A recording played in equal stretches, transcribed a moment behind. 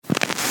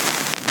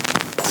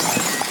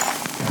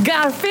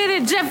Got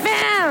fitted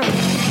Japan.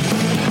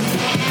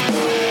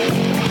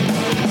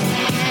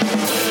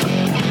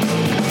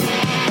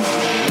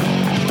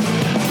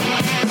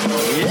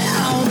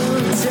 Yeah, all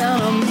the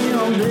time me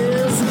on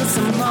business.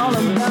 I'm all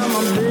about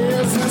my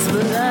business,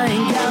 but I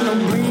ain't got no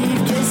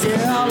briefcase.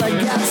 Yeah, all I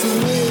got's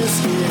some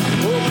whiskey.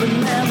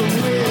 Open now the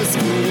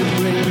whiskey,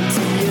 bring it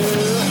to you.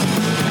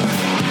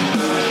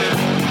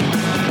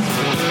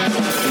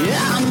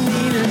 Yeah, I'm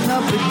leaning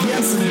up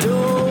against the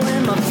door,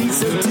 and my feet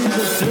stuck to the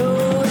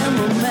floor, and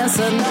we're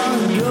messing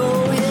on go.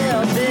 Yeah,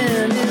 I've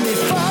been in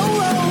before.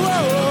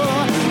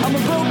 I'm a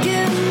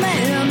broken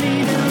man,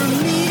 needing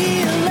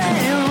remedial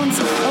lands.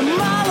 I'm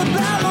all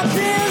about my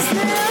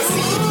business.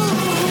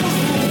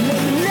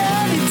 Let me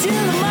love you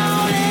till the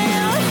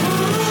morning.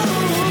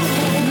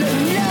 Let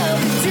me love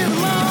you till the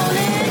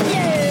morning,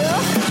 yeah.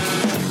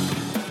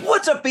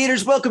 What's up,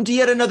 Faders? Welcome to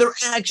yet another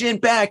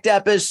action-packed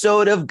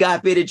episode of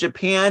Got Faded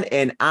Japan,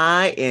 and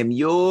I am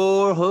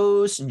your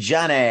host,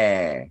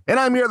 Johnny. And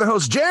I'm your other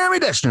host, Jeremy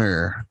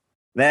Deschner.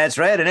 That's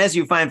right, and as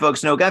you fine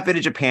folks know, Got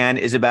Faded Japan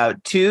is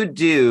about two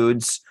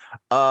dudes,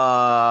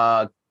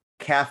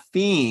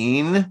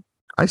 caffeine.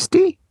 Iced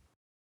tea?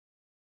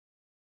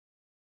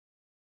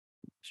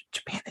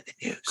 Japan in the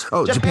news.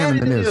 Oh, Japan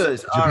in the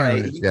news. All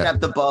right, you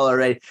got the ball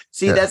already.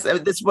 See,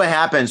 that's what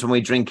happens when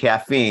we drink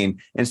caffeine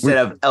instead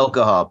of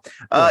alcohol.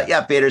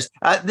 Yeah, Faders.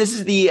 This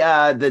is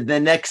the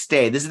next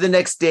day. This is the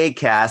next day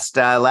cast.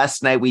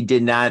 Last night we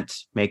did not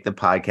make the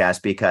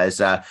podcast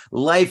because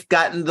life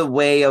got in the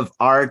way of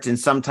art, and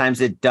sometimes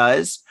it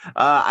does.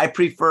 I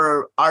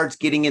prefer art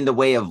getting in the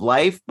way of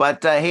life,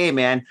 but hey,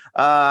 man,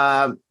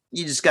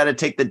 you just got to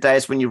take the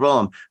dice when you roll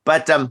them.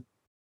 But if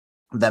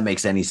that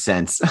makes any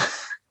sense.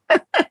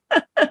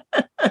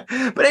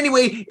 But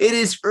anyway, it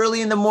is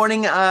early in the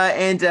morning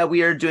and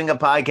we are doing a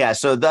podcast.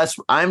 So thus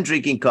I'm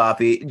drinking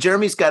coffee.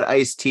 Jeremy's got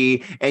iced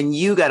tea and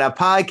you got a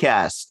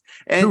podcast.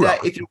 And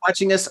if you're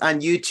watching us on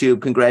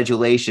YouTube,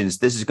 congratulations.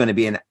 This is going to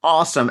be an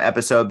awesome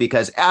episode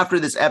because after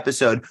this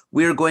episode,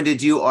 we're going to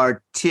do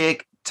our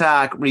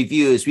TikTok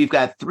reviews. We've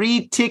got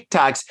 3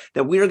 TikToks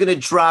that we are going to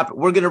drop.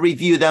 We're going to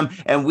review them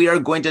and we are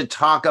going to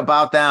talk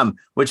about them,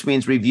 which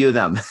means review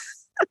them.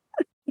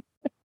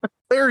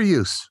 Fair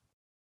use.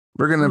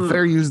 We're going to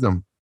fair use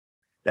them.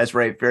 That's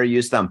right. Fair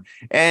use them.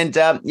 And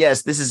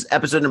yes, this is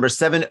episode number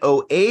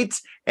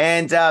 708.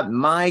 And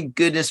my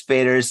goodness,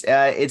 Faders,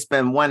 it's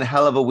been one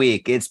hell of a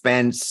week. It's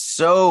been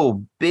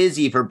so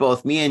busy for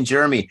both me and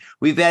Jeremy.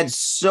 We've had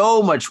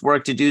so much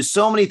work to do.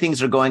 So many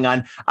things are going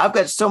on. I've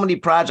got so many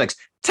projects.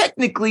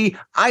 Technically,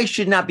 I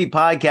should not be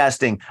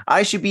podcasting.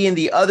 I should be in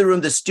the other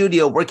room, the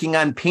studio, working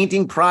on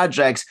painting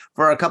projects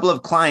for a couple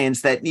of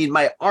clients that need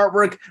my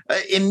artwork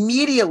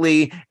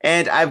immediately.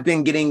 And I've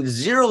been getting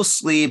zero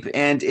sleep,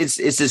 and it's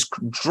just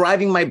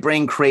driving my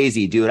brain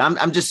crazy, dude.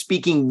 I'm just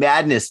speaking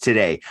madness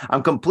today.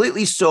 I'm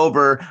completely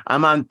sober.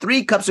 I'm on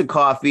 3 cups of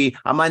coffee.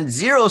 I'm on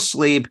zero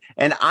sleep,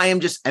 and I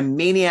am just a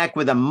maniac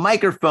with a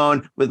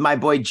microphone with my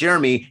boy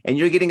Jeremy. And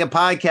you're getting a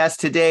podcast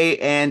today,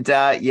 and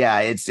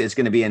yeah, it's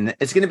going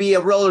to be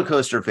a roller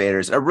coaster,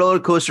 Faders, a roller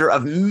coaster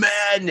of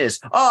madness,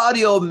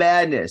 audio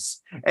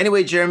madness.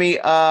 Anyway, Jeremy,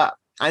 I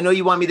know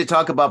you want me to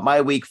talk about my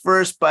week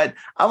first, but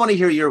I want to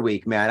hear your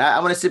week, man.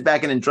 I want to sit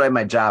back and enjoy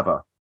my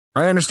Java.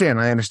 I understand.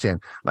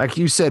 Like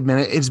you said, man,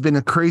 it's been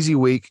a crazy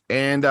week.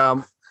 And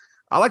I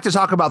like to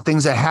talk about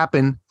things that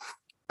happen,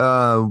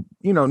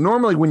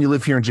 normally when you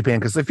live here in Japan,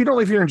 because if you don't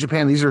live here in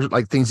Japan, these are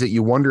like things that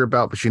you wonder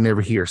about, but you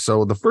never hear.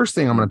 So the first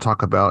thing I'm going to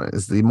talk about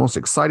is the most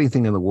exciting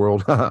thing in the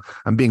world.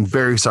 I'm being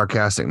very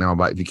sarcastic now,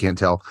 but if you can't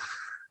tell,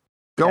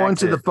 go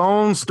into the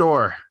phone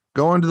store.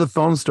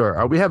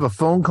 We have a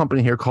phone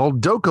company here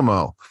called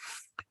Docomo,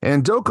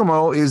 and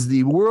Docomo is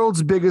the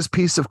world's biggest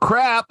piece of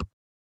crap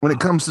when it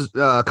comes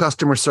to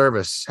customer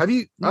service. I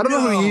don't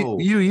know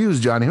who you use,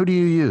 Johnny. Who do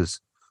you use?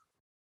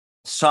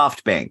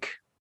 SoftBank.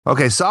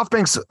 Okay,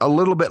 SoftBank's a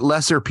little bit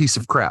lesser piece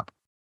of crap.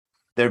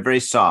 They're very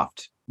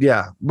soft.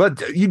 Yeah,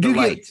 but you do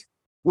get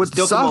with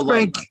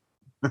SoftBank.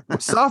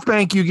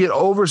 SoftBank, you get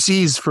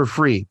overseas for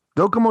free.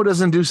 Docomo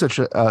doesn't do such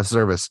a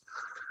service.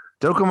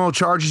 Docomo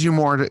charges you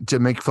more to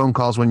make phone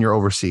calls when you're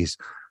overseas.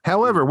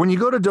 However, when you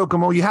go to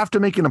Docomo, you have to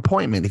make an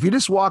appointment. If you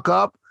just walk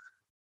up,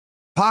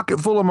 pocket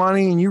full of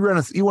money, and you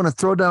want to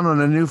throw down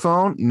on a new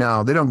phone,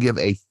 no, they don't give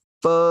a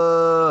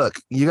fuck.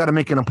 You got to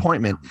make an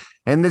appointment,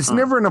 and it's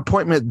never an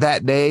appointment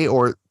that day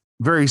or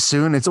very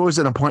soon. It's always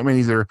an appointment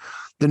either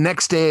the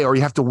next day or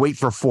you have to wait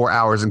for 4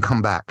 hours and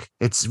come back.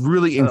 It's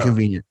really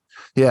inconvenient.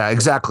 Yeah,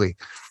 exactly.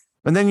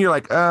 And then you're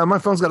like, my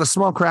phone's got a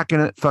small crack in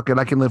it. Fuck it,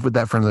 I can live with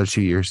that for another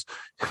 2 years.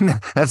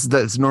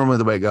 That's normally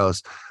the way it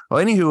goes.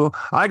 Well, anywho,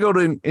 I go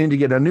in to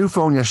get a new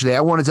phone yesterday.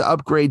 I wanted to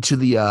upgrade to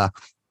the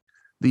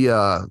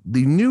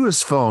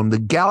newest phone, the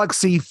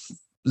Galaxy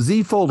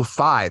Z Fold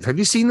 5. Have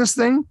you seen this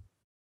thing?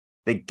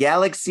 The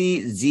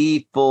Galaxy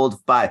Z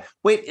Fold 5.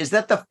 Wait, is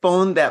that the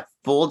phone that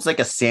folds like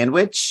a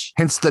sandwich?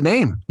 Hence the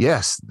name.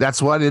 Yes,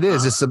 that's what it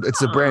is.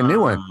 It's a brand new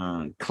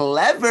one.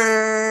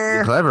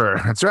 Clever.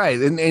 That's right.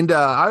 And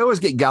I always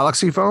get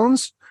Galaxy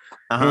phones.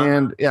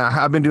 And yeah,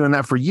 I've been doing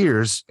that for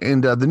years.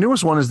 And the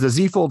newest one is the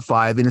Z Fold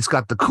 5, and it's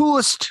got the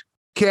coolest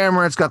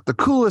camera. It's got the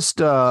coolest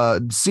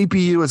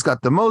CPU. It's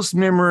got the most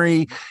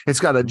memory. It's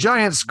got a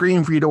giant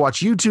screen for you to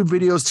watch YouTube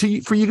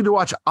videos, for you to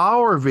watch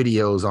our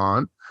videos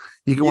on.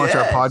 You can watch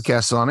our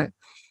podcasts on it.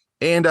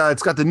 And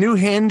it's got the new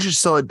hinge,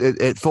 so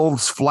it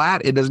folds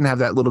flat. It doesn't have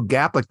that little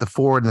gap like the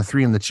 4 and the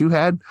 3 and the 2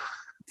 had.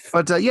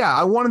 But yeah,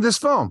 I wanted this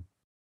phone.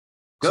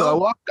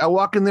 So I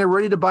walk in there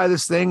ready to buy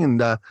this thing.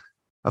 And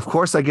of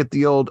course, I get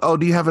the old, "Oh,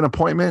 do you have an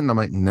appointment?" And I'm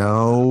like,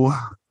 "No."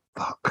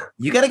 Fuck.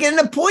 You got to get an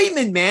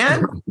appointment,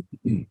 man.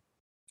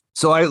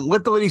 So I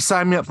let the lady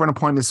sign me up for an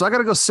appointment. So I got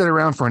to go sit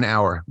around for an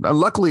hour.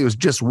 Luckily, it was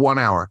just 1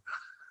 hour.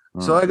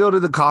 So I go to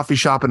the coffee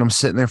shop and I'm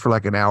sitting there for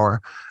like an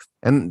hour.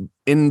 And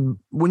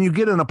when you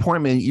get an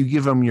appointment, you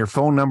give them your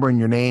phone number and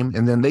your name,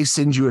 and then they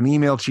send you an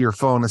email to your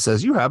phone that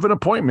says you have an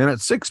appointment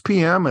at 6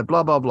 p.m. at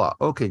blah, blah, blah.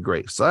 Okay,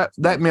 great. So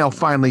that mail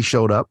finally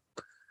showed up.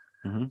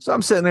 So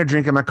I'm sitting there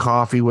drinking my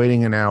coffee,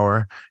 waiting an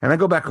hour, and I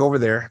go back over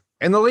there.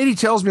 And the lady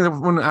tells me that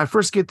when I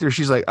first get there,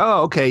 she's like,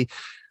 "Oh, okay,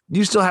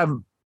 you still have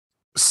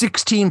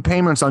 16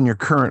 payments on your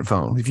current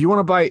phone. If you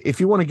want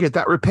to get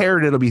that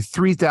repaired, it'll be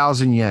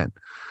 3,000 yen.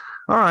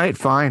 All right,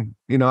 fine.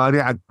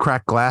 I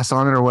crack glass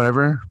on it or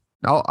whatever.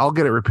 I'll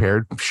get it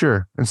repaired.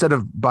 Sure. Instead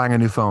of buying a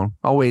new phone,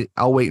 I'll wait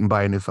and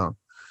buy a new phone."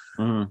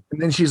 And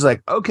then she's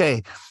like,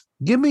 "Okay,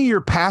 give me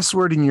your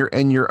password and your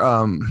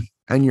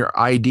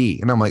ID."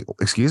 And I'm like,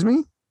 "Excuse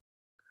me?"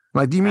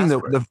 Like, do you mean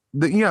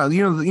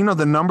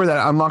the number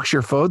that unlocks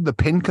your phone, the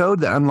PIN code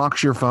that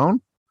unlocks your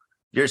phone?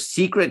 Your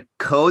secret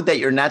code that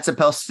you're not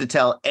supposed to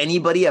tell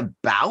anybody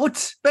about?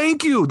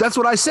 Thank you. That's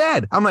what I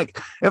said. I'm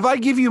like, if I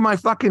give you my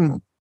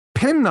fucking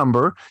PIN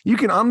number, you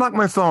can unlock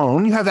my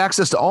phone. You have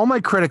access to all my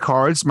credit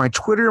cards, my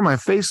Twitter, my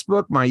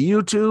Facebook, my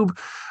YouTube,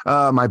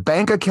 my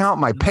bank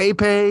account, my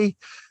PayPay.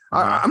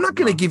 I'm not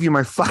going to give you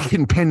my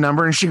fucking PIN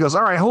number. And she goes,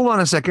 "All right, hold on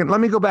a second. Let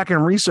me go back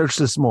and research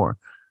this more."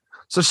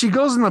 So she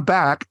goes in the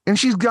back and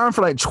she's gone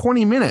for like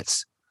 20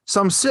 minutes. So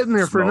I'm sitting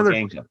there for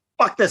another.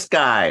 Fuck this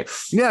guy.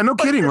 Yeah, no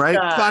kidding, right?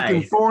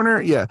 Fucking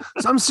foreigner. Yeah.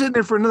 So I'm sitting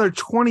there for another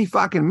 20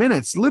 fucking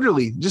minutes,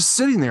 literally just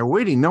sitting there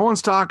waiting. No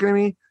one's talking to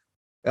me.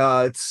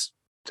 It's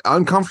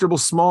uncomfortable,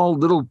 small,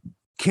 little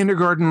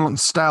kindergarten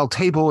style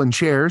table and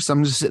chairs.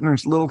 I'm just sitting there,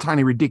 little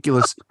tiny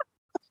ridiculous.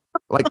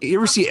 Like, you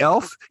ever see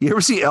Elf?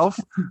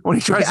 When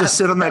he tries to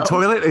sit on that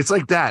toilet? It's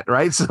like that,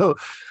 right? So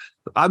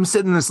I'm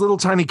sitting in this little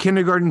tiny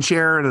kindergarten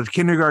chair at a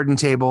kindergarten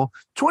table.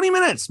 20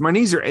 minutes. My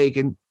knees are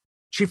aching.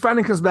 She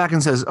finally comes back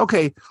and says,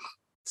 "Okay,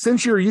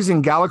 since you're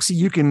using Galaxy,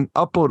 you can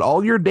upload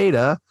all your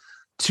data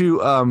to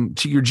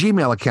your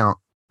Gmail account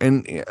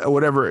and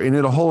whatever, and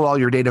it'll hold all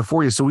your data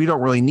for you. So we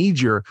don't really need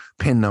your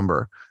PIN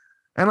number."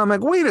 And I'm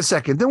like, "Wait a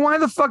second. Then why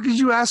the fuck did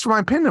you ask for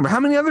my PIN number? How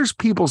many other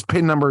people's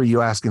PIN number are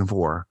you asking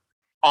for?"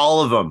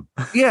 All of them.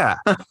 Yeah.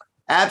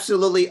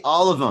 Absolutely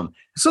all of them.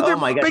 So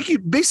they're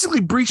basically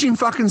breaching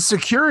fucking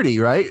security,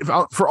 right?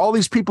 For all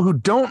these people who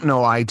don't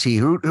know IT,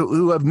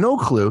 who have no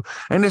clue,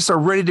 and just are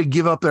ready to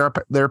give up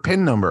their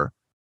PIN number.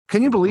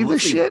 Can you believe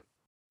this shit?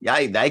 Yeah,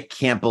 I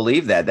can't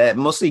believe that. That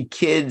mostly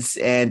kids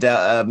and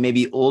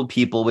maybe old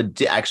people would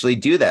actually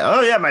do that.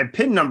 "Oh yeah, my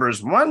PIN number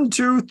is 1,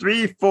 2,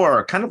 3,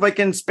 4," kind of like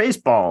in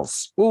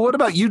Spaceballs. Well, what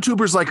about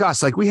YouTubers like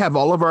us? Like, we have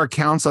all of our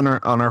accounts on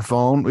our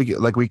phone. We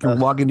can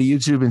log into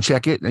YouTube and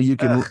check it, and you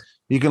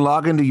can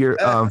log into your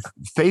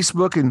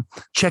Facebook and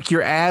check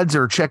your ads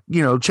or check.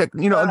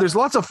 There's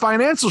lots of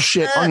financial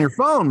shit on your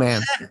phone,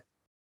 man.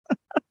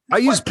 I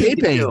use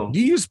PayPay. Do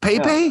you use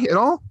PayPay at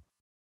all?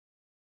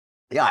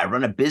 Yeah, I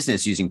run a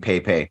business using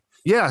PayPay.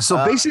 Yeah,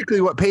 so basically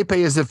what PayPay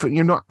is, if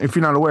you're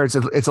not aware,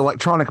 it's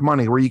electronic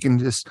money where you can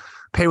just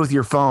pay with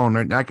your phone.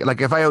 Or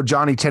like if I owe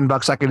Johnny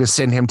 $10, I can just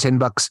send him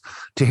 $10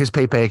 to his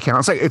PayPay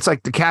account. It's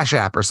like the Cash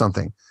App or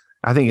something.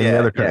 I think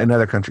in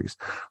other countries.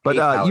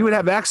 But you would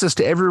have access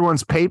to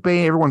everyone's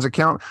PayPay, everyone's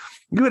account.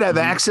 You would have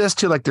access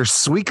to like their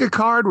Suica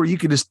card where you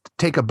could just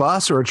take a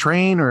bus or a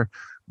train or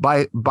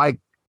buy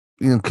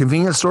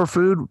convenience store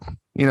food,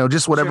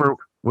 just whatever. Sure.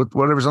 With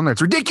whatever's on there.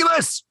 It's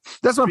ridiculous.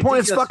 That's my point.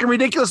 It's fucking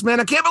ridiculous, man.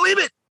 I can't believe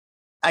it.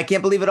 I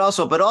can't believe it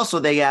also. But also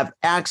they have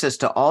access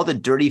to all the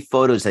dirty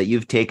photos that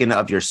you've taken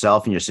of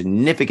yourself and your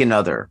significant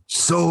other.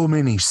 So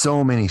many.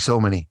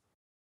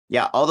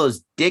 Yeah, all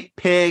those dick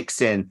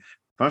pics and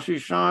grocery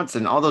shots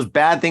and all those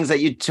bad things that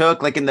you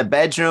took, like in the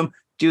bedroom.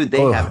 Dude,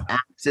 they have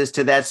access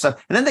to that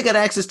stuff. And then they got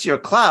access to your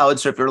cloud.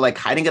 So if you're like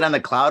hiding it on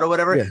the cloud or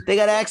whatever, they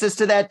got access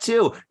to that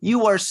too.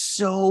 You are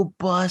so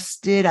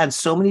busted on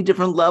so many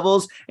different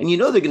levels. And they're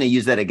going to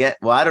use that again.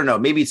 Well, I don't know.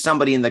 Maybe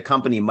somebody in the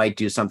company might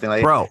do something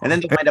like that. And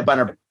then they wind up on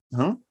our...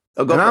 Huh?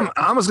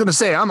 I was going to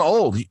say, I'm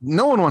old.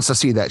 No one wants to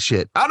see that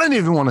shit. I don't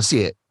even want to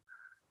see it.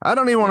 I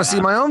don't even want to see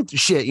my own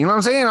shit. You know what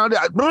I'm saying?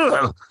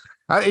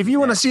 If you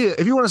want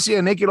to see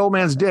a naked old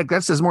man's dick,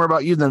 that says more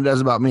about you than it does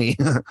about me.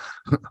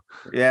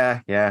 Yeah.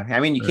 I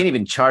mean, you can't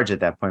even charge at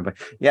that point, but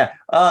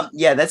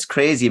that's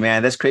crazy,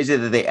 man. That's crazy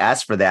that they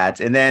asked for that.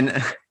 And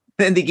then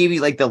they gave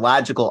you like the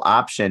logical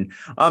option.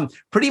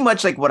 Pretty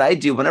much like what I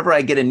do whenever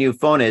I get a new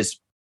phone is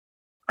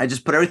I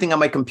just put everything on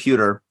my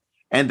computer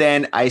and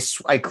then I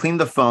clean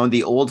the phone,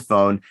 the old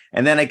phone,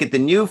 and then I get the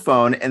new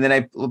phone, and then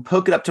I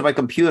hook it up to my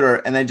computer,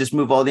 and then just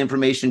move all the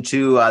information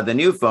to the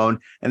new phone,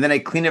 and then I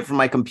clean it from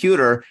my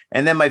computer,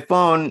 and then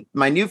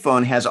my new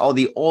phone has all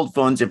the old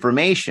phone's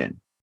information.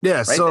 Yeah,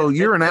 right? So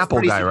you're an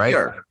Apple guy,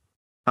 secure. Right?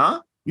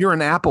 Huh? You're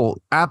an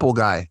Apple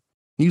guy.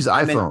 You use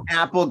iPhone. I'm an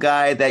Apple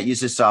guy that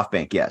uses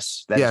SoftBank.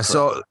 Yes. Yeah.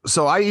 So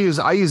I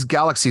use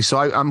Galaxy. So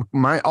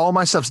all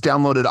my stuff's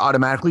downloaded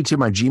automatically to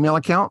my Gmail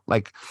account.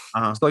 Like,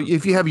 so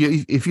if you have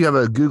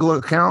a Google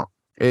account,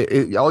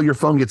 all your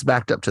phone gets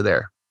backed up to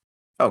there.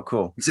 Oh,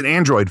 cool. It's an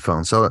Android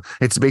phone, so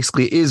it's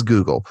basically is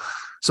Google.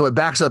 So it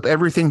backs up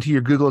everything to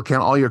your Google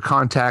account, all your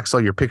contacts,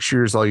 all your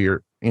pictures, all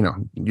your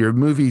your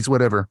movies,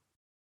 whatever.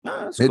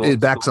 Oh, cool. It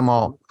backs them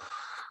all.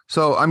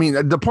 So, I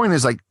mean, the point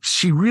is, like,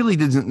 she really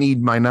doesn't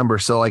need my number.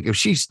 So, like, if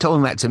she's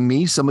telling that to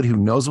me, somebody who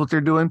knows what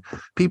they're doing,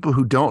 people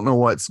who don't know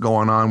what's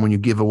going on when you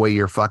give away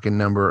your fucking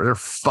number, they're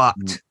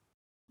fucked.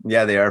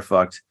 Yeah, they are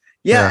fucked.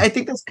 Yeah, I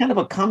think that's kind of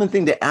a common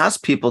thing to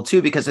ask people,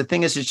 too, because the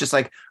thing is, it's just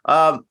like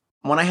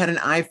when I had an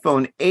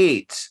iPhone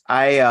 8,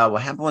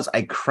 what happened was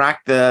I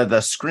cracked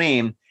the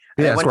screen.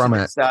 Yeah, that's where I'm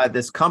at.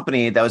 This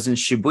company that was in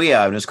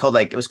Shibuya, and it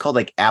was called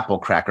like Apple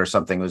Crack or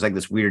something. It was like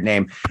this weird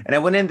name. And I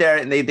went in there,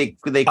 and they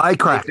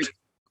iCracked.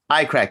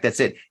 iCrack, that's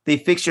it. They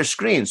fix your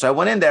screen. So I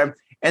went in there,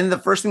 and the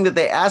first thing that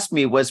they asked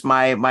me was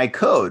my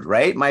code,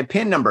 right? My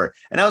PIN number.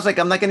 And I was like,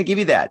 I'm not going to give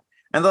you that.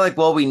 And they're like,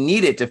 well, we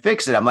need it to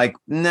fix it. I'm like,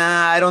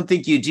 nah, I don't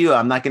think you do.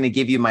 I'm not going to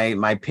give you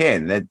my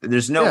PIN.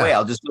 There's no way.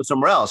 I'll just go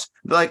somewhere else.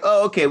 They're like,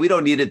 oh, okay, we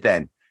don't need it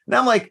then. And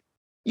I'm like,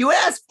 you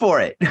asked for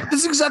it.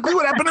 That's exactly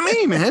what happened to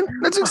me, man.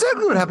 That's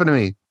exactly what happened to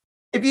me.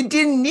 If you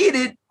didn't need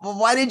it, well,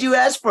 why did you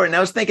ask for it? And I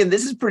was thinking,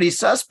 this is pretty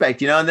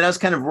suspect, And then I was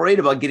kind of worried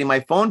about getting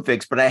my phone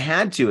fixed, but I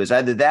had to. It's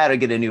either that or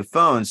get a new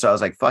phone. So I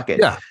was like, fuck it.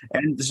 Yeah.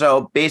 And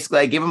so basically,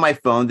 I gave them my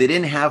phone. They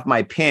didn't have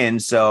my PIN,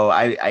 so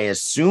I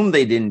assumed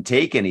they didn't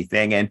take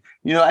anything. And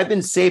I've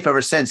been safe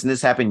ever since. And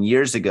this happened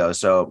years ago.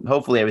 So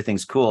hopefully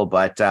everything's cool.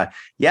 But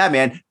yeah,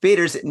 man,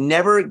 faders,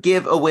 never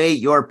give away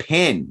your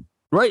PIN.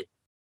 Right.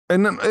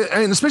 And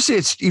especially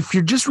if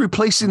you're just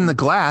replacing the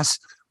glass.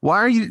 Why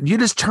are you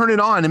just turn it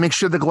on and make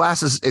sure the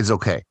glass is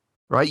okay,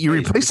 right? You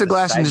replace the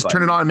glass and just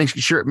turn it on and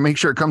make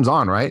sure it comes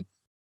on, right?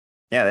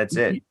 Yeah, that's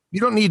it. You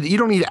don't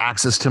need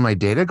access to my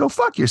data. Go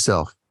fuck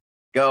yourself.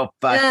 Go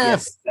fuck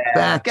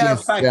yourself. Go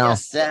fuck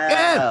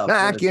yourself.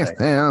 Fuck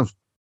yourself.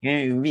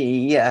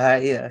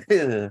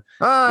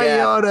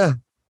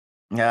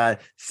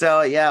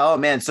 So yeah. Oh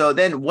man. So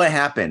then what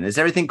happened? Is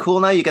everything cool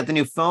now? You got the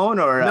new phone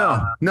or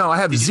no? I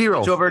have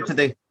zero. Switch over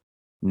to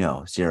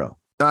zero.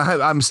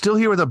 I'm still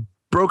here with a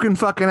broken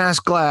fucking ass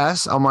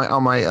glass on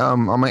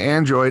my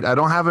Android. I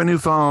don't have a new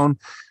phone,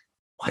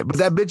 but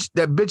that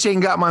bitch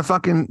ain't got my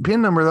fucking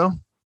PIN number though.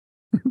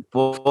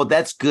 Well,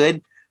 that's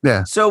good.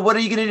 Yeah. So what are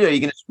you gonna do? Are you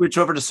gonna switch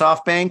over to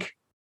SoftBank?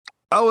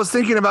 I was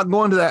thinking about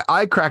going to that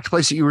iCracked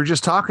place that you were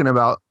just talking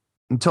about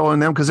and telling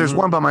them because there's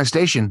one by my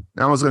station.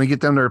 I was going to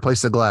get them to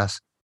replace the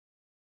glass.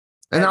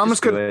 And I'm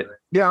just gonna,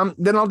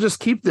 then I'll just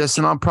keep this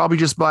and I'll probably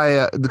just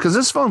buy because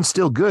this phone's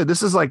still good.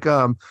 This is like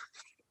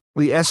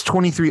the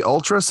S23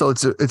 Ultra, so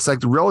it's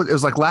like it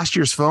was like last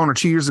year's phone or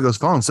 2 years ago's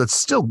phone, so it's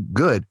still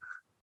good.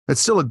 It's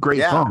still a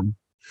great phone.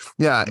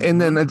 Yeah, and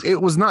then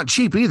it was not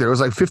cheap either. It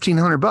was like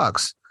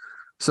 $1,500.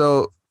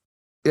 So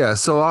yeah,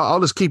 so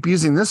I'll just keep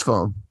using this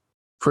phone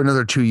for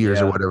another 2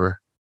 years or whatever.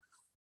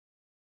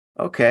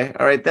 Okay,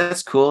 all right,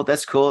 that's cool.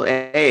 That's cool.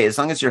 Hey, as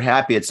long as you're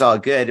happy, it's all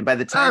good. And by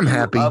the time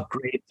you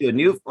upgrade to a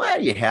new,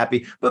 you're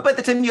happy. But by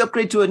the time you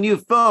upgrade to a new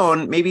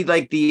phone, maybe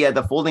like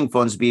the folding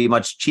phones be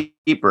much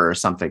cheaper or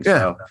something. Yeah.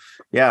 So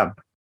yeah.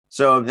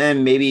 So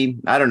then maybe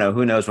I don't know.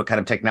 Who knows what kind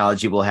of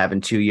technology we'll have in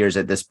 2 years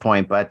at this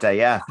point? But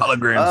yeah,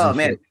 holograms. Oh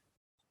man. Shit.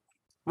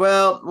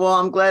 Well,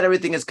 I'm glad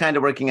everything is kind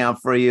of working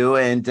out for you.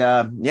 And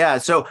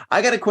so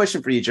I got a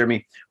question for you,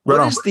 Jeremy.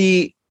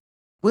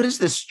 What is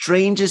the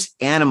strangest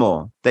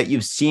animal that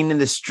you've seen in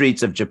the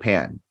streets of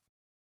Japan?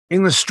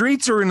 In the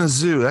streets or in the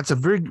zoo? That's a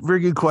very, very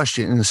good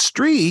question. In the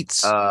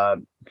streets?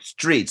 In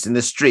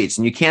the streets.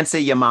 And you can't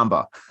say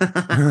Yamamba.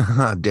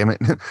 Damn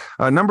it.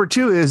 Number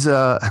 2 is,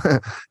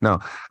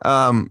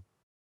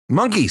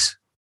 monkeys.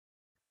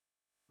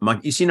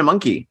 You've seen a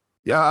monkey?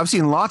 Yeah, I've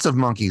seen lots of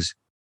monkeys.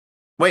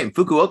 Wait, in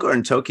Fukuoka or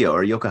in Tokyo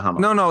or Yokohama?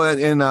 No,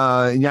 in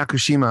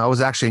Yakushima. I was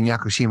actually in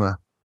Yakushima.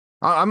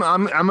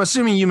 I'm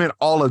assuming you meant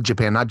all of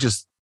Japan, not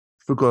just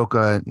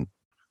Fukuoka.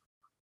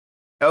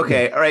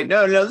 Okay, all right.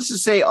 No, this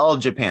is say all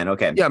Japan.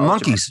 Okay. Yeah,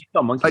 monkeys.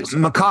 Like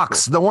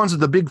macaques, the ones with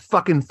the big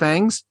fucking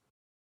fangs.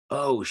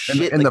 Oh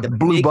shit! And like the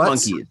blue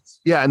butts. Monkeys.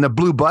 Yeah, and the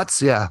blue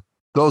butts. Yeah,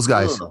 those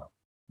guys. Ugh.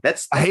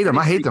 I hate them.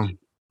 I hate them.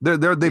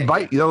 They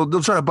bite.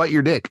 They'll try to bite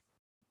your dick.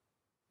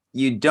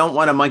 You don't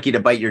want a monkey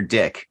to bite your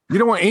dick. You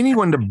don't want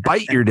anyone to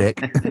bite your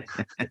dick.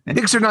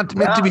 Dicks are not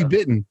meant to be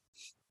bitten.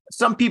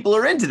 Some people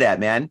are into that,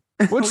 man.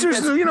 There's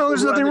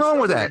nothing wrong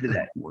with that.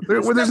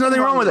 There's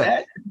nothing wrong with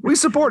that. We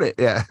support it.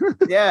 Yeah.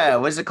 Yeah.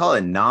 What's it called?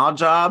 A gnaw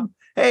job?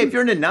 Hey, if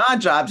you're into gnaw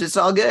jobs, it's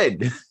all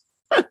good.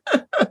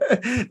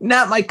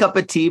 Not my cup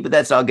of tea, but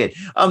that's all good.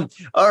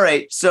 All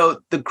right.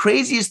 So the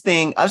craziest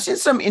thing, I've seen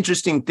some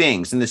interesting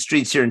things in the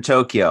streets here in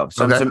Tokyo.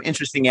 Some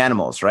interesting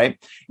animals, right?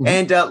 Mm-hmm.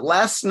 And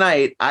last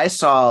night I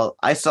saw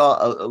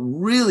a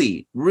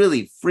really,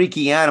 really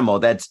freaky animal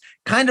that's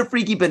kind of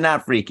freaky, but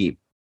not freaky.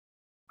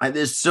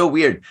 This is so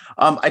weird.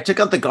 I took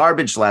out the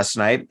garbage last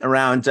night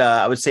around,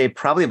 I would say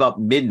probably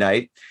about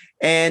midnight.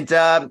 And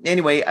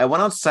anyway, I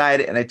went outside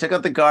and I took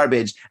out the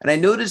garbage and I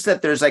noticed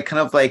that there's like kind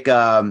of like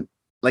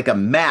a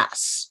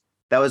mass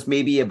that was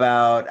maybe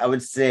about, I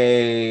would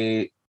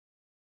say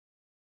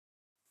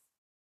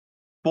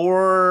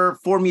 4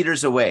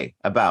 meters away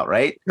about,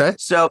 right? Okay.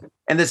 So,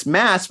 and this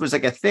mass was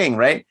like a thing,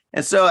 right?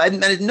 And so I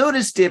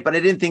noticed it, but I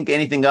didn't think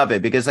anything of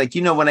it because like,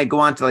 when I go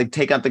on to like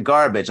take out the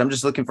garbage, I'm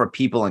just looking for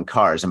people and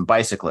cars and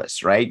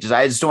bicyclists, right?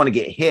 I just don't want to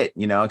get hit,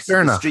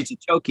 Fair enough. The streets of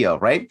Tokyo,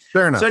 right?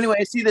 Fair enough. So anyway,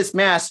 I see this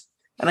mass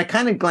and I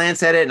kind of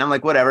glance at it and I'm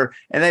like, whatever.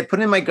 And I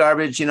put in my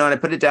garbage, and I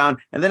put it down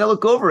and then I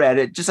look over at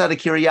it just out of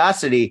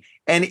curiosity.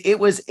 And it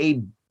was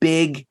a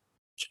big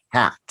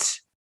cat.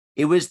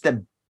 It was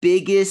the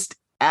biggest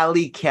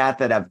alley cat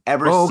that I've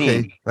ever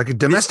seen. Like a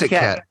domestic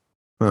cat.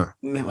 Huh.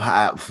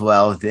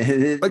 Well,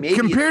 like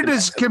compared to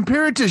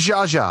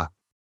Jaja.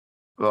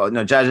 Well,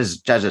 no,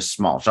 Jaja's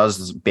small.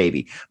 Jaja's a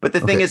baby. But the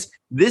thing is,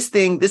 this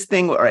thing,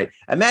 all right.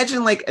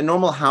 Imagine like a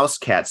normal house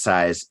cat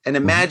size and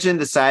imagine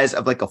the size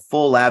of like a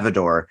full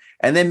Labrador.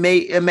 And then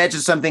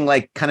imagine something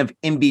like kind of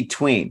in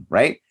between,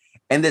 right?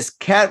 And this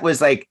cat was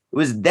like, it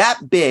was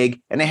that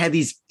big and it had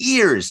these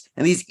ears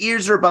and these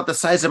ears are about the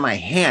size of my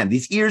hand.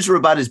 These ears were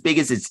about as big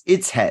as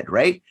its head,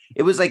 right?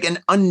 It was like an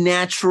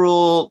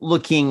unnatural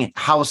looking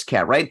house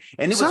cat, right?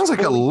 And it sounds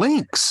like a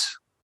lynx.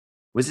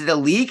 Was it a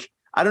leak?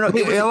 I don't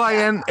know.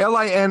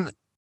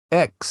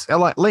 L-I-N-X,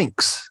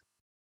 lynx.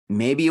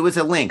 Maybe it was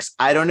a lynx.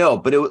 I don't know,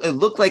 but it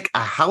looked like a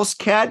house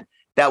cat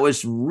that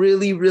was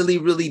really, really,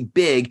 really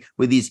big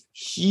with these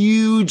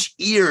huge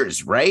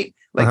ears, right?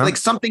 Like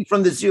something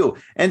from the zoo.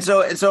 And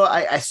so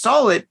I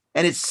saw it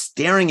and it's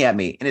staring at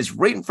me and it's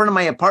right in front of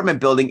my apartment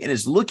building and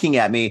it's looking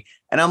at me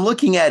and I'm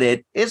looking at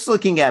it. It's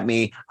looking at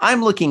me.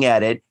 I'm looking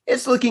at it.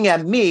 It's looking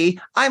at me.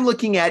 I'm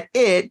looking at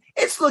it.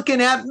 It's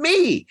looking at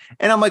me.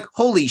 And I'm like,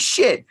 holy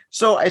shit.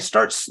 So I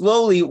start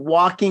slowly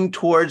walking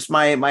towards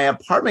my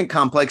apartment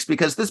complex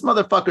because this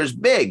motherfucker's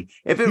big.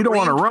 If it you don't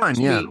want to run,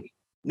 yeah.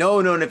 No.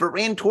 And if it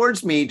ran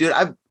towards me, dude,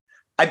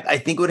 I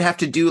think it would have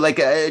to do like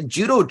a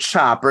judo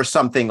chop or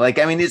something. Like,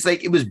 I mean, it's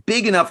like, it was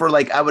big enough where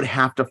like, I would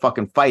have to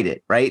fucking fight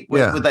it. Right.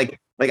 With like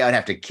I would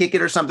have to kick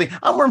it or something.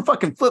 I'm wearing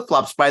fucking flip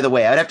flops, by the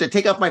way. I'd have to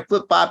take off my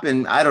flip flop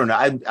and I don't know.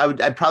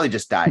 I'd probably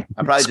just die.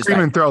 I'd probably just scream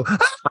and throw.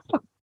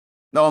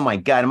 Oh my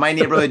God. In my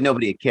neighborhood,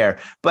 nobody would care.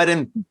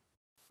 But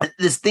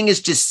this thing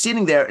is just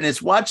sitting there and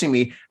it's watching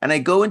me. And I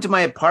go into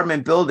my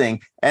apartment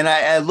building and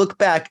I look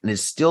back and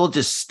it's still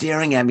just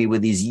staring at me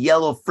with these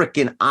yellow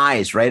freaking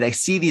eyes, right? I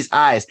see these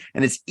eyes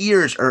and its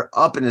ears are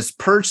up and it's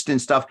perched and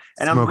stuff.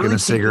 And I'm really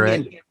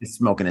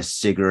smoking a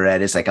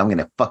cigarette. It's like, I'm going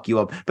to fuck you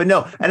up. But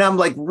no. And I'm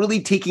like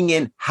really taking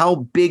in how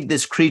big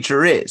this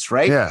creature is,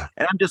 right? Yeah.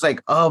 And I'm just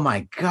like, oh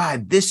my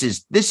God, this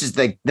is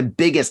like the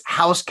biggest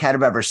house cat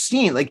I've ever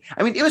seen. Like,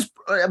 I mean, it was,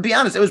 I'll be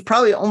honest, it was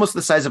probably almost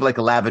the size of like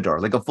a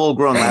Labrador, like a full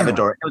grown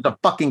Labrador. It was a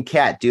fucking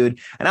cat, dude.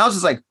 And I was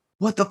just like,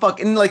 what the fuck?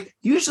 And like,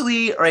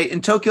 usually, right,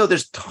 in Tokyo,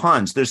 there's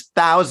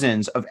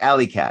thousands of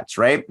alley cats,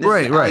 right?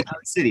 Right.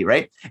 City,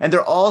 right? And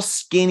they're all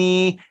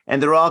skinny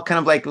and they're all kind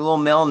of like a little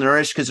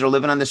malnourished because they're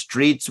living on the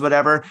streets,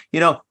 whatever,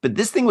 but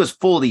this thing was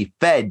fully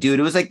fed, dude.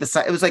 It was like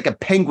it was like a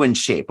penguin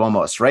shape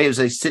almost, right? It was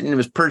like sitting, it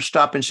was perched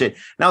up and shit.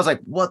 And I was like,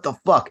 what the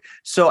fuck?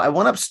 So I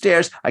went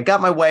upstairs, I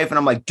got my wife and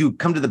I'm like, dude,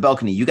 come to the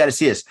balcony. You got to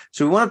see this.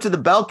 So we went up to the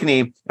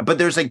balcony, but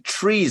there's like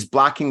trees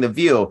blocking the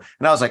view.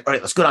 And I was like, all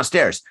right, let's go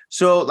downstairs.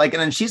 So like,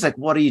 and then she's like,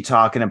 what are you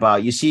talking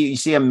about? You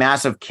see a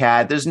massive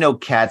cat. There's no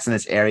cats in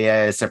this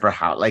area except for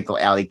like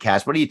alley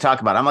cats. What are you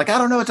talking about? I'm like, I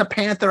don't know. It's a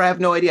panther. I have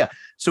no idea.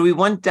 So we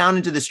went down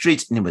into the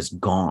streets and it was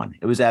gone.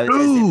 It was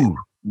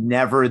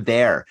never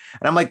there.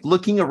 And I'm like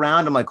looking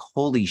around. I'm like,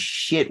 holy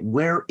shit,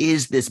 where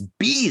is this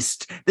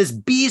beast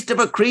of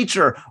a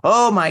creature?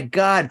 Oh my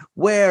God,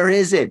 where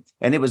is it?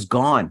 And it was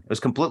gone. It was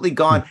completely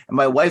gone. And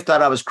my wife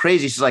thought I was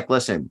crazy. She's like,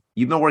 listen,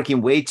 you've been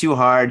working way too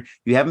hard.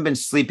 You haven't been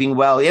sleeping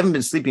well. You haven't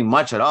been sleeping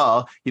much at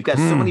all. You've got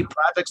so many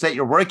projects that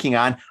you're working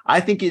on. I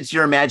think it's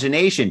your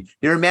imagination.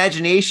 Your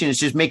imagination is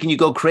just making you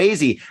go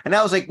crazy. And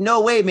I was like,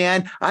 no way,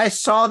 man. I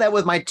saw that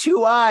with my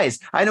 2 eyes.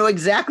 I know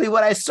exactly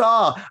what I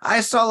saw.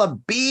 I saw a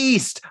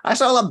beast.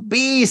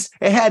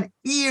 It had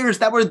ears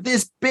that were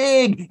this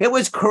big. It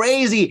was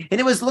crazy.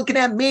 And it was looking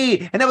at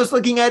me and I was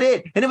looking at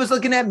it and it was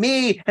looking at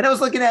me and I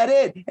was looking at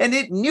it. And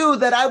it knew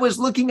that I was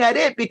looking at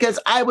it because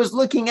I was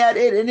looking at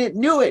it and it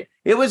knew it.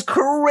 It was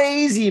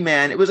crazy,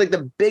 man. It was like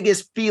the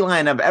biggest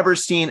feline I've ever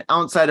seen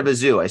outside of a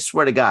zoo. I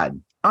swear to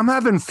God. I'm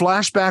having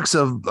flashbacks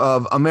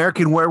of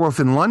American Werewolf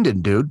in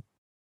London, dude.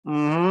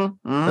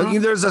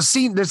 There's a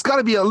scene. There's got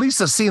to be at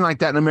least a scene like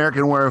that in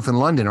American Werewolf in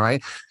London,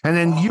 right? And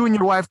then you and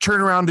your wife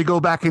turn around to go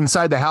back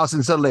inside the house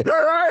and suddenly,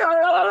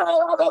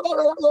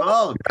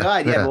 Oh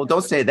God, yeah. Well,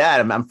 don't say that.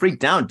 I'm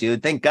freaked out,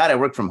 dude. Thank God I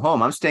work from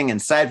home. I'm staying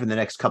inside for the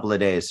next couple of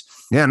days.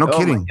 Yeah, no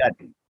kidding. My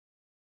God.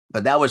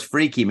 But that was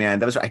freaky, man.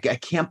 That was I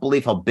can't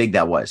believe how big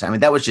that was. I mean,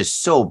 that was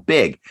just so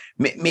big.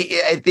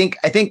 I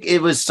think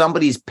it was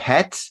somebody's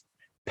pet,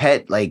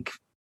 like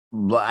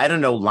I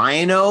don't know,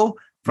 Lion-O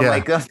from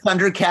like a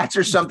Thundercats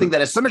or something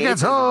that escaped.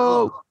 Thundercats,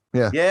 oh,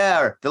 yeah,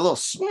 or the little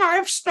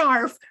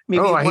snarf.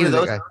 Maybe I one of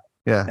those. That guy.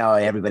 Yeah. No,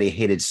 everybody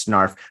hated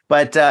Snarf.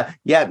 But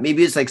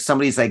maybe it's like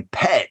somebody's like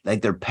pet,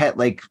 like their pet,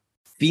 like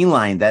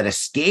feline that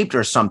escaped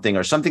or something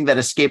that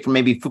escaped from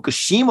maybe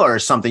Fukushima or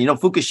something. You know,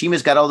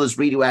 Fukushima's got all those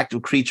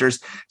radioactive creatures.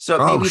 So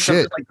maybe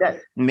something like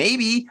that.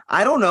 Maybe,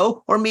 I don't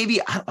know. Or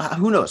maybe,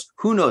 who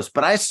knows?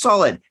 But I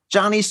saw it.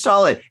 Johnny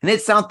saw it. And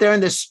it's out there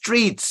in the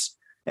streets.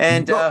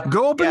 And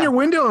go open your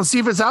window and see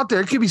if it's out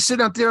there. It could be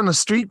sitting out there on the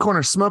street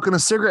corner smoking a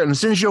cigarette. And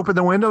as soon as you open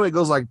the window, it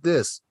goes like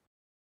this.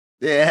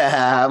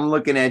 Yeah, I'm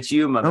looking at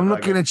you, motherfucker. I'm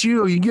looking at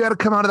you. You got to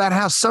come out of that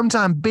house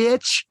sometime,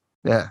 bitch.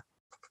 Yeah.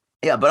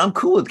 Yeah, but I'm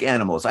cool with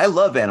animals. I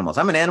love animals.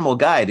 I'm an animal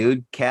guy,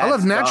 dude. Cats, I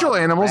love natural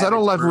animals. Rabbits, I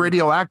don't love birds.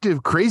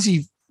 Radioactive,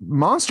 crazy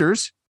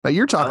monsters that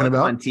you're talking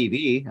about. On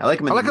TV. I like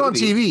them. I like them on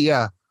TV.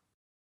 Yeah.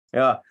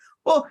 Yeah.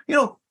 Well, you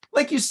know,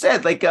 like you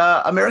said, like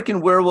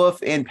American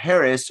Werewolf in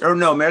Paris, or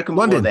no, American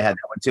London. Werewolf, they had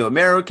that one too.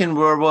 American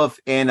Werewolf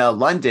in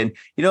London.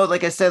 You know,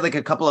 like I said, like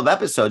a couple of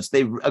episodes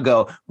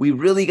ago, we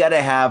really got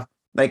to have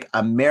like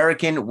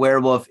American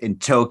Werewolf in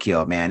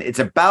Tokyo, man. It's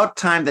about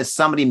time that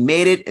somebody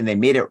made it and they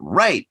made it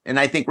right. And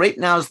I think right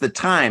now is the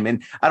time.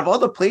 And out of all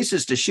the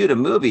places to shoot a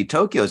movie,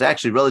 Tokyo is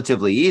actually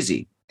relatively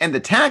easy. And the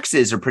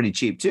taxes are pretty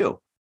cheap too.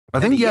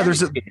 I think, I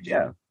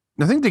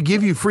think they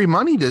give you free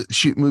money to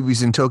shoot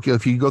movies in Tokyo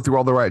if you go through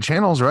all the right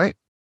channels, right?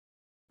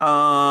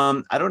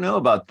 I don't know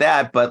about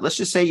that, but let's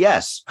just say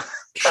yes.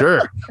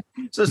 Sure.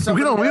 So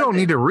we don't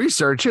need to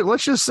research it.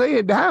 Let's just say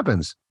it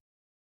happens.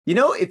 You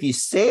know, if you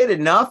say it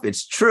enough,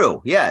 it's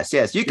true. Yes.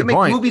 You can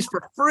make movies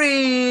for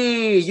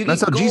free.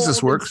 That's how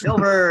Jesus works.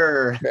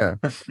 Silver. Yeah.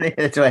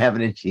 That's what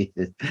happened in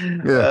Jesus.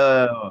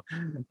 Yeah.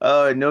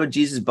 Oh, no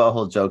Jesus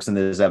butthole jokes in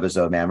this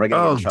episode, man. We're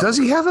gonna get in does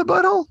he have a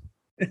butthole?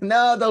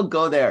 No, don't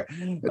go there.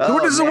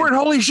 Where does the word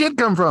holy shit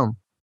come from?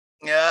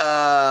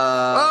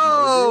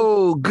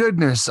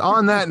 Goodness.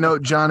 On that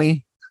note,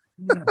 Johnny.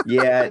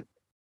 Yeah.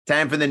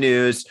 Time for the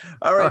news.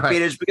 All right,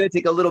 Peters, we're going to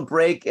take a little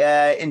break.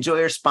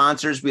 Enjoy our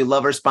sponsors. We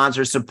love our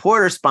sponsors.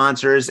 Support our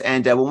sponsors.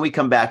 And when we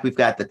come back, we've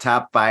got the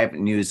top 5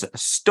 news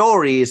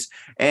stories.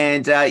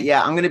 And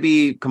I'm going to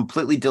be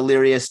completely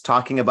delirious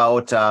talking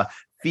about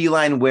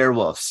feline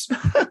werewolves.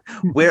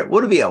 What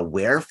would it be? A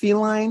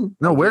were-feline?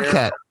 No,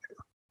 werecat.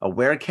 A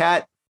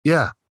werecat?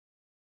 Yeah.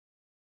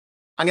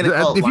 I'm going to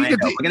call it Lino.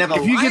 We're going to have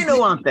a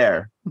Lino out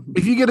there.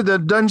 If you get the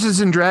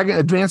Dungeons and Dragons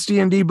Advanced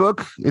D&D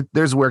book,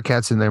 there's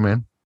werecats in there,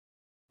 man.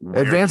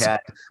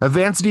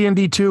 Advanced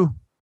D&D 2.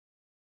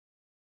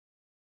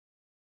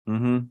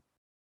 Mm-hmm.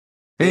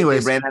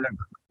 Anyways.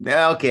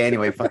 Okay,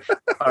 anyway. Fine.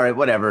 All right,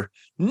 whatever.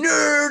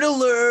 Nerd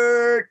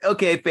alert.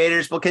 Okay,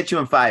 faders, we'll catch you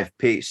in 5.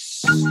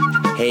 Peace.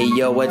 Hey,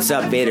 yo, what's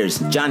up,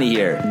 faders? Johnny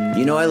here.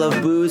 You know I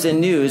love booze and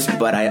news,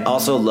 but I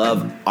also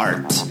love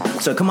art.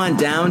 So come on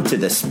down to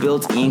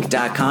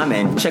thespiltink.com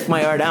and check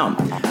my art out.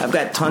 I've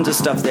got tons of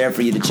stuff there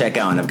for you to check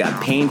out. I've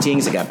got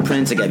paintings, I got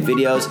prints, I got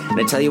videos. And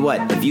I tell you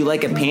what, if you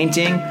like a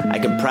painting, I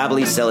could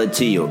probably sell it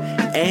to you.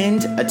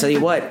 And I tell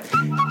you what,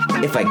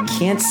 if I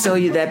can't sell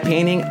you that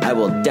painting, I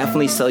will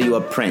definitely sell you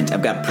a print.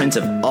 I've got prints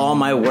of all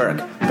my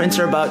work. Prints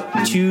are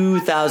about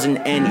 2,000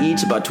 N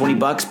each, about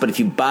 $20. But if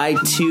you buy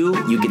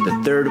 2, you get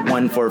the third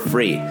one for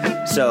free.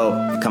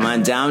 So come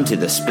on down to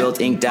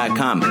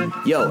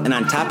thespiltink.com. Yo, and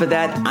on top of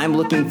that, I'm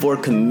looking for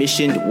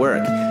commissioned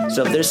work.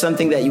 So if there's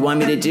something that you want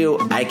me to do,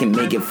 I can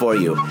make it for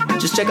you.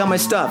 Just check out my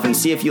stuff and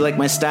see if you like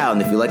my style.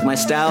 And if you like my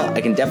style,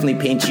 I can definitely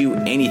paint you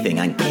anything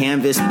on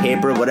canvas,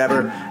 paper,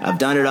 whatever. I've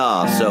done it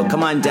all. So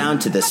come on down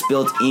to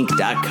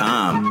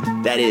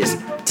thespiltink.com. That is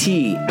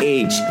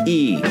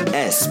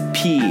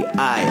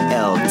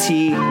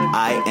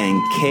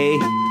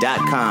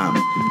THESPILTINK.com.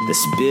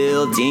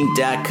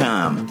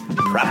 Thespiltink.com.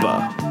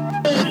 Proper.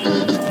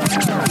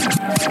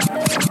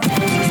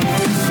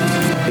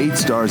 8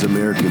 Stars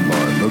American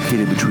Bar,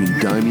 located between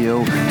Daimyo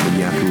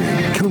and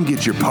Yakuin. Come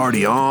get your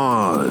party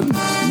on.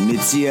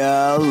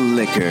 Mitsuya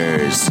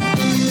Liquors.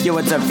 Yo,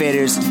 what's up,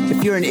 faders?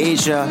 If you're in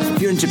Asia,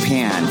 if you're in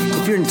Japan,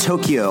 if you're in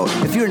Tokyo,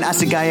 if you're in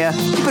Asagaya,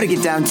 you better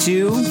get down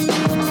to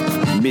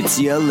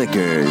Mitsuya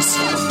Liquors.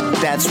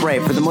 That's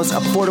right. For the most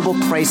affordable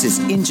prices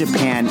in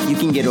Japan, you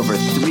can get over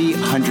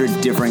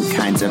 300 different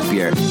kinds of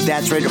beer.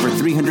 That's right, over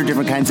 300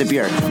 different kinds of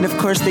beer. And of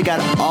course, they got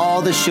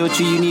all the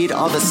shochu you need,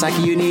 all the sake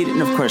you need,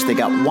 and of course, they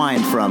got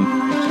wine from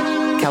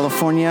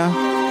California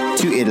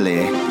to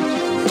Italy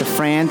to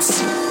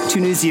France to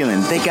New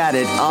Zealand. They got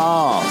it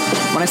all.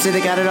 When I say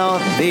they got it all,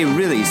 they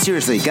really,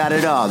 seriously got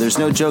it all. There's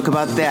no joke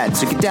about that.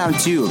 So get down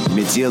to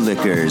Mitsuya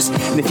Liquors.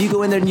 And if you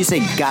go in there and you say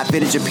Got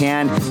Faded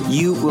Japan,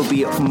 you will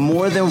be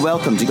more than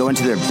welcome to go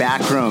into their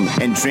back room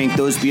and drink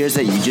those beers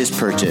that you just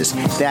purchased.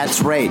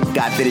 That's right,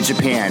 Got Faded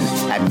Japan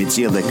at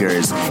Mitsuya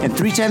Liquors. And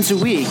 3 times a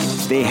week,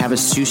 they have a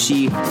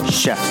sushi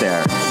chef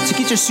there. So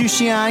get your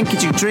sushi on,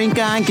 get your drink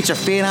on, get your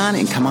fade on,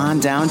 and come on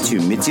down to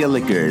Mitsuya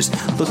Liquors,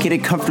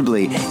 located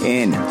comfortably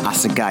in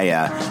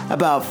Asagaya,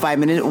 about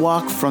 5-minute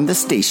walk from the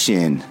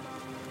station.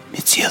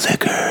 Mitsuya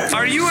Liquors.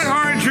 Are you in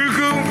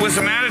Harajuku with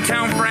some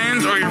out-of-town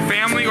friends or your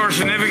family or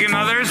significant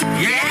others?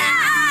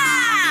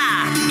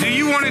 Yeah! Do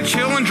you want to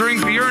chill and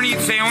drink beer and eat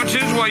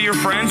sandwiches while your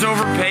friends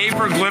overpay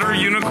for glitter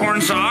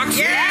unicorn socks?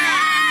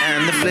 Yeah!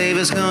 And the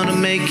flavor's gonna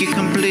make you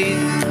complete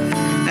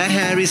at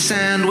Harry's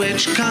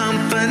Sandwich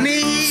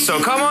Company.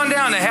 So come on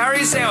down to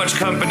Harry's Sandwich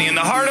Company in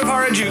the heart of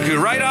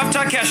Harajuku, right off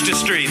Takeshita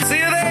Street. See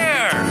you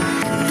there!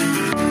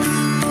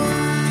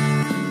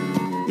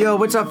 Yo,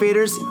 what's up,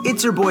 faders?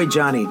 It's your boy,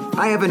 Johnny.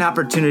 I have an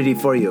opportunity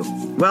for you.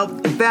 Well,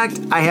 in fact,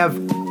 I have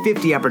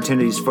 50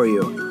 opportunities for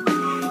you.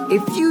 A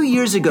few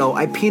years ago,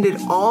 I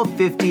painted all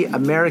 50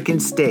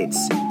 American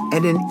states.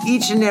 And in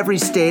each and every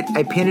state,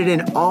 I painted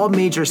in all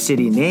major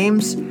city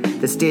names,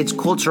 the state's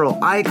cultural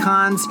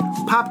icons,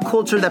 pop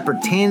culture that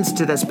pertains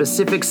to that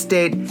specific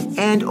state,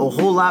 and a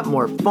whole lot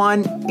more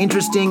fun,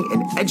 interesting,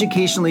 and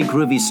educationally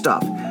groovy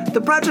stuff.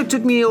 The project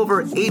took me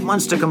over 8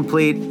 months to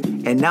complete,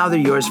 and now they're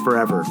yours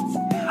forever.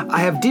 I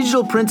have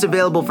digital prints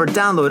available for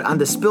download on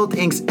the Spilt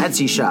Ink's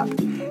Etsy shop.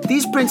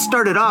 These prints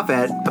started off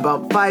at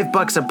about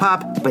 $5 a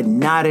pop, but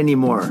not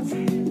anymore.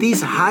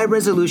 These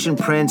high-resolution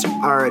prints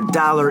are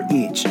 $1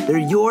 each. They're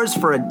yours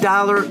for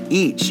 $1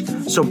 each.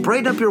 So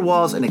brighten up your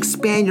walls and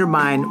expand your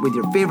mind with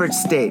your favorite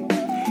state.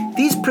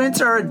 These prints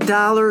are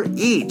 $1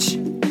 each,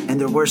 and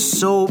they're worth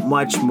so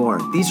much more.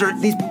 These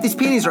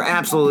paintings are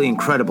absolutely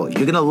incredible.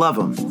 You're gonna love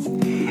them.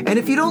 And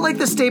if you don't like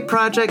the state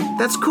project,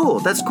 that's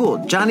cool.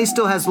 Johnny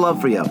still has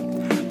love for you.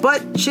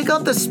 But check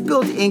out the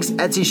Spilt Ink's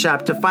Etsy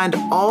shop to find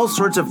all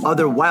sorts of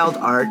other wild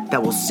art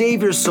that will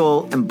save your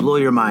soul and blow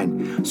your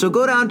mind. So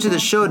go down to the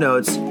show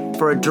notes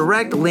for a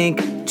direct link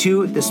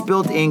to the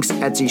Spilt Ink's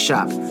Etsy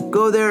shop.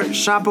 Go there,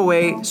 shop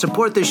away,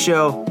 support the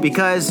show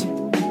because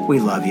we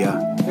love you.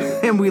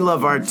 And we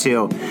love art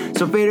too.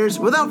 So faders,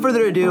 without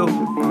further ado,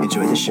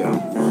 enjoy the show.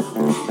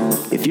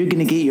 If you're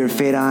gonna get your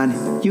fade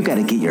on, you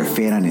gotta get your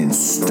fade on in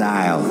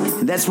style.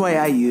 And that's why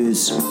I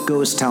use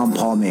Ghost Town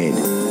Pomade.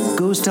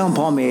 Ghost Town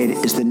Pomade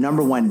is the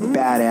 #1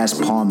 badass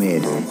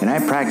pomade, and I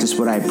practice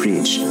what I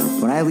preach.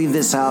 When I leave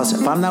this house,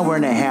 if I'm not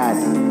wearing a hat,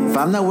 if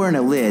I'm not wearing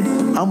a lid,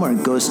 I'm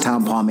wearing Ghost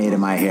Town Pomade in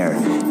my hair.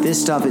 This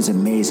stuff is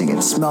amazing.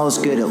 It smells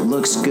good, it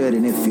looks good,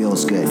 and it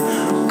feels good.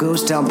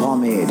 Ghost Town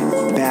Pomade,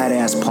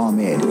 badass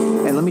pomade.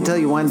 And let me tell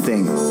you one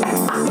thing.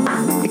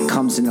 It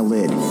comes in a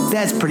lid.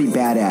 That's pretty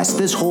badass.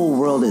 This whole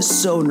world is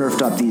so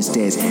nerfed up these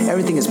days.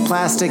 Everything is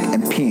plastic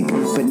and pink,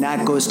 but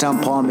not Ghost Town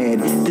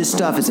Pomade. This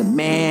stuff is a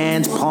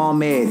man's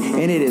pomade,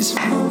 and it is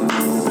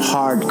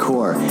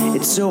hardcore.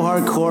 It's so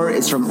hardcore,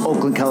 it's from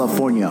Oakland,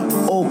 California.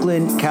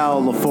 Oakland,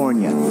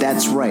 California.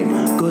 That's right.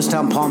 Ghost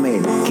Town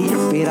Pomade. Get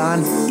your fade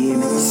on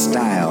in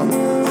style.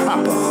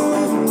 Proper.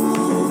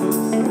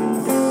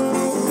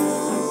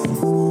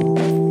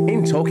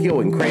 In Tokyo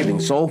and craving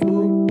soul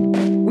food?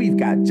 We've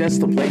got just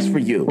the place for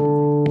you.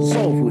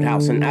 Soul Food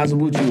House in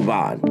Azabu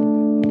Juban.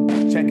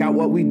 Check out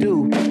what we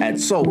do at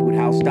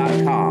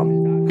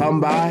soulfoodhouse.com. Come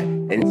by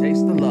and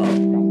taste the love.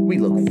 We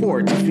look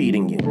forward to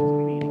feeding you.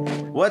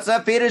 What's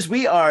up, faders?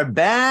 We are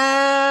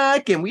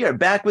back, and we are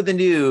back with the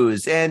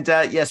news. And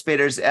yes,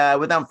 faders,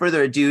 without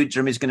further ado,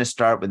 Jeremy's going to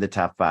start with the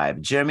top 5.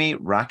 Jeremy,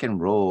 rock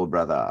and roll,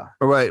 brother.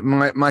 All right,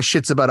 my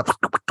shit's about a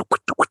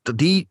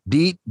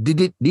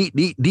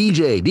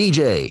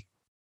DJ.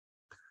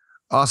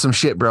 Awesome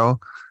shit, bro.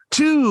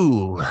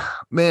 2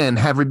 men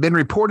have been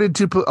reported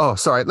to.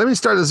 Let me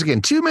start this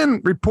again. 2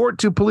 men report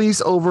to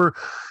police over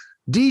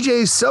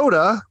DJ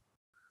Soda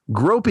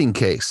groping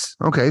case.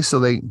 Okay, so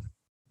they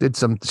did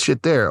some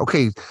shit there.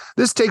 Okay,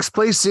 this takes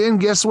place in,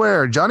 guess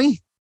where,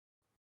 Johnny?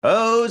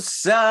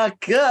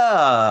 Osaka.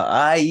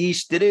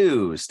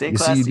 Aishiteru. Stay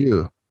classy. Yes, you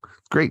do.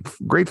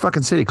 Great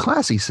fucking city.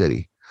 Classy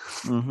city.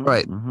 Mm-hmm,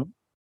 right. Mm-hmm.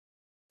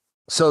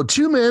 So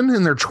 2 men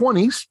in their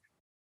 20s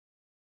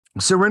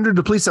surrendered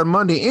to police on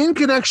Monday in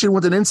connection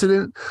with an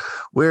incident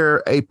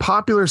where a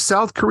popular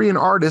South Korean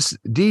artist,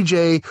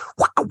 DJ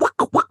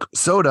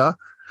Soda,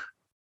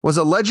 was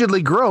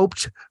allegedly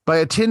groped by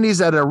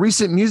attendees at a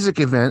recent music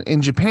event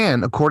in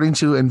Japan, according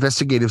to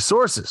investigative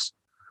sources.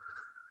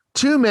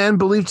 2 men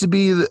believed to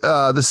be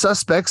the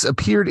suspects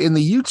appeared in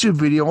the YouTube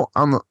video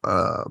on the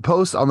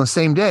post on the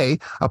same day,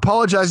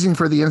 apologizing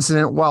for the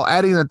incident while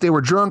adding that they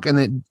were drunk and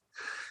it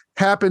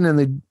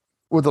happened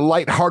with a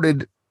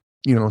lighthearted,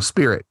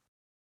 spirit.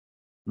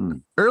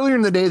 Earlier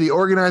in the day, the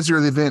organizer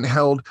of the event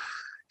held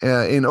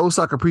in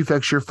Osaka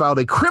Prefecture filed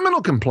a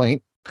criminal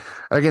complaint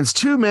against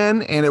 2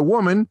 men and a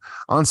woman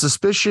on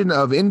suspicion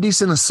of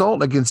indecent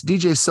assault against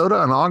DJ Soda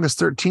on August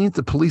 13th,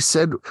 the police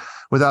said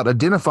without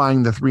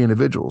identifying the 3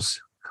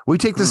 individuals. We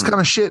take this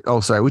kind of shit.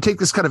 We take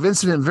this kind of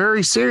incident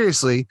very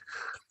seriously,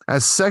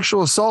 as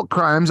sexual assault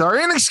crimes are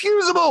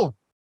inexcusable.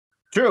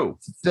 True,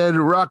 said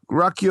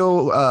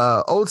Rakio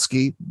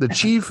Otsuki, the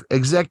chief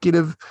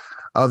executive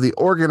of the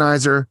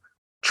organizer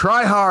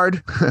Try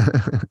Hard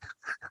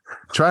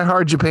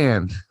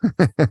Japan.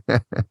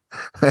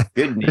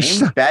 Good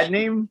name, bad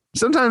name.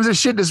 Sometimes this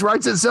shit just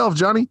writes itself,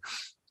 Johnny.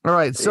 All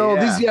right, so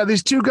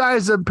these 2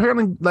 guys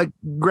apparently like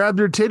grabbed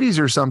her titties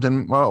or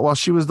something while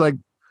she was like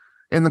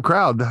in the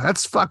crowd.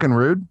 That's fucking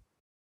rude.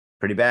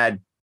 Pretty bad.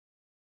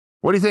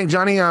 What do you think,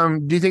 Johnny?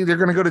 Do you think they're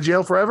going to go to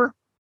jail forever?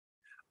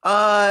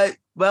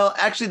 Well,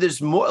 actually, there's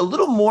a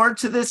little more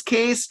to this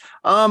case.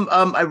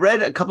 I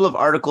read a couple of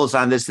articles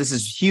on this. This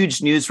is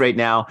huge news right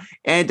now.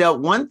 And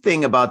one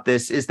thing about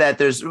this is that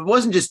it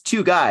wasn't just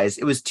 2 guys.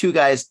 It was 2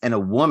 guys and a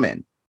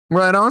woman.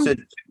 Right on. So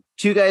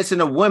 2 guys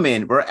and a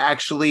woman were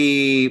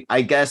actually,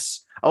 I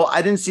guess. Oh,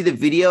 I didn't see the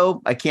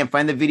video. I can't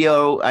find the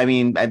video. I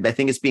mean, I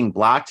think it's being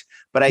blocked.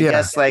 But I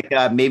guess like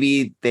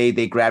maybe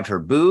they grabbed her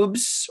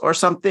boobs or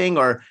something,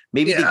 or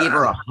maybe they gave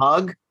her a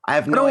hug. I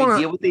have no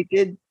idea what they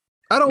did.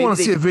 I don't want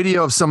to see a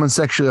video of someone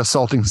sexually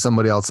assaulting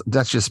somebody else.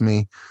 That's just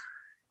me,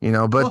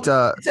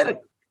 but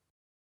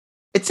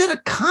it's at a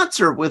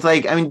concert with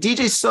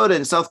DJ Soda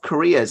in South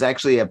Korea is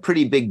actually a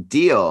pretty big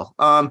deal.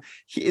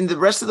 In the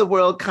rest of the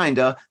world, kind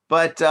of,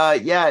 but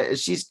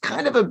she's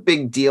kind of a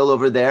big deal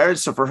over there.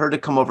 So for her to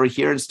come over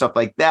here and stuff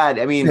like that,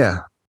 I mean,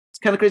 it's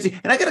kind of crazy.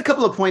 And I got a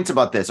couple of points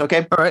about this.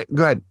 Okay. All right,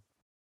 go ahead.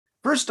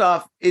 First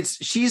off,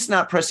 she's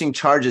not pressing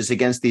charges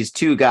against these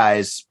 2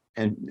 guys.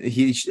 And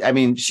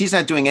she's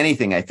not doing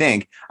anything. I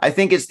think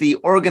it's the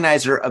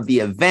organizer of the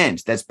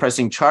event that's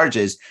pressing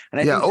charges. And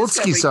I think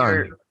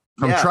Otsuki-san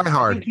from Try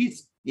Hard.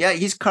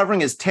 He's covering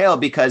his tail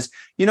because,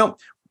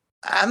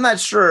 I'm not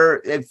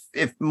sure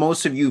if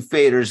most of you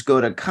faders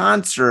go to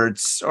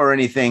concerts or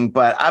anything,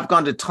 but I've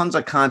gone to tons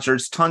of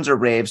concerts, tons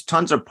of raves,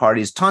 tons of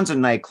parties, tons of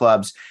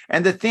nightclubs.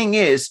 And the thing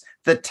is,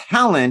 the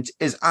talent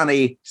is on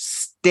a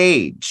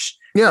stage.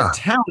 Yeah. The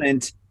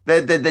talent,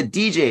 the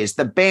DJs,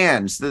 the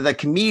bands, the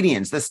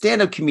comedians, the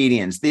stand-up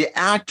comedians, the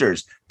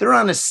actors, they're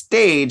on a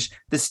stage.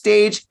 The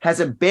stage has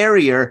a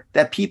barrier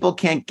that people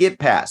can't get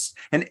past.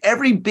 And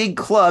every big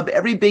club,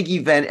 every big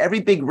event, every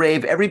big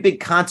rave, every big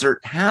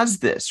concert has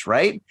this,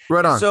 right?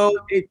 Right on. So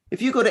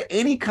if you go to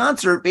any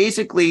concert,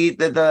 basically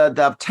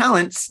the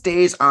talent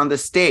stays on the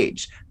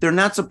stage. They're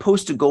not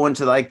supposed to go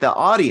into like the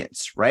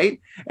audience,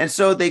 right? And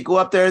so they go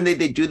up there and they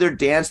do their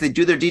dance, they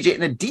do their DJ.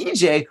 And a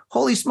DJ,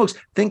 holy smokes,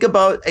 think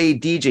about a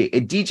DJ.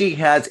 A DJ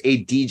has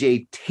a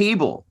DJ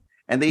table.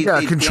 And they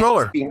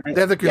controller. They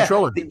have the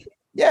controller.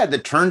 The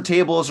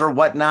turntables or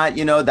whatnot,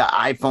 the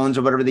iPhones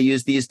or whatever they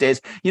use these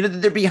days,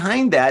 they're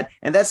behind that.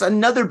 And that's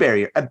another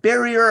barrier, a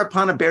barrier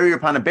upon a barrier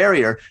upon a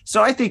barrier.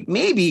 So I think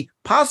maybe,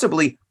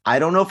 possibly, I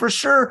don't know for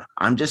sure,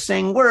 I'm just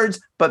saying words,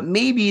 but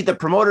maybe the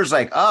promoter's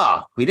like,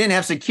 we didn't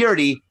have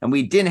security and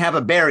we didn't have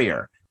a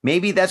barrier.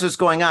 Maybe that's what's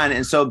going on.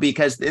 And so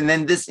and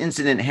then this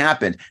incident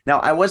happened. Now,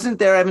 I wasn't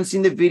there. I haven't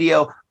seen the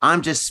video.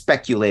 I'm just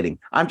speculating.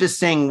 I'm just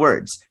saying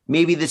words.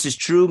 Maybe this is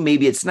true.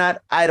 Maybe it's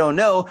not. I don't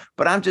know.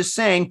 But I'm just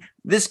saying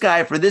this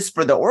guy for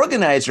the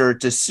organizer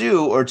to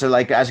sue or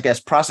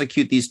to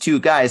prosecute these 2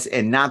 guys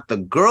and not the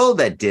girl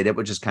that did it,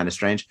 which is kind of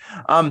strange.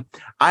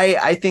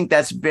 I think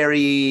that's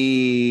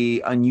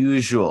very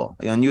unusual.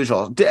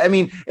 I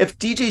mean, if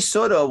DJ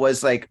Soda was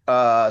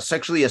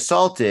sexually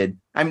assaulted,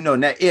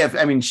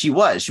 she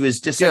was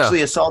just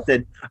sexually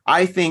assaulted.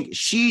 I think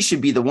she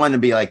should be the one to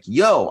be like,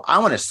 yo, I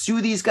want to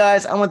sue these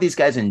guys. I want these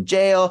guys in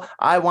jail.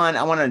 I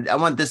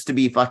want this to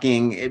be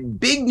fucking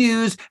big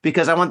news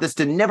because I want this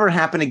to never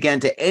happen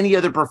again to any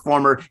other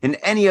performer in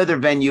any other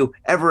venue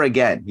ever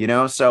again,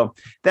 So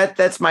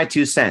that's my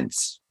 2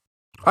 cents.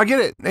 I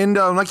get it. And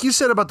like you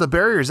said about the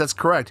barriers, that's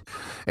correct.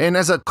 And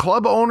as a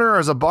club owner,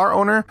 as a bar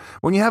owner,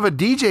 when you have a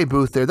DJ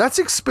booth there, that's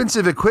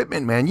expensive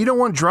equipment, man. You don't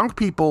want drunk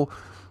people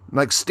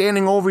like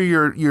standing over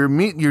your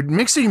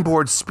mixing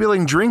board,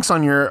 spilling drinks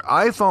on your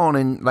iPhone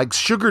and like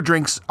sugar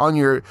drinks on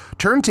your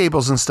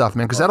turntables and stuff,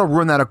 man, because that'll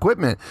ruin that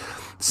equipment.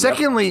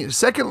 Secondly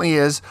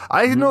is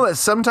I know that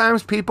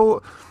sometimes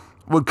people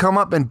would come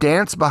up and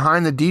dance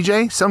behind the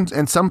DJ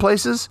in some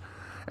places,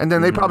 and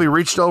then they probably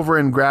reached over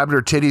and grabbed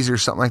her titties or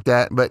something like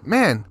that. But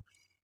man,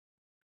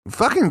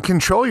 fucking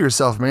control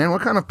yourself, man.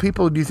 What kind of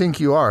people do you think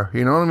you are?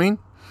 You know what I mean?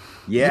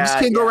 Yeah, you just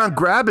can't go around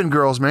grabbing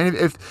girls, man.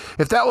 If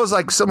that was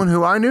like someone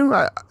who I knew,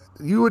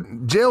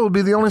 jail would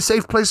be the only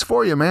safe place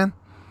for you, man.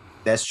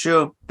 That's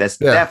true. That's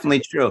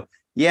definitely true.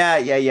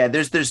 Yeah.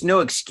 There's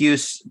no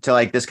excuse to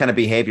like this kind of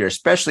behavior,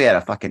 especially at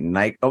a fucking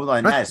night.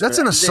 That's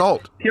an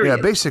assault. Period.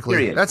 Yeah, basically.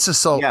 Period. That's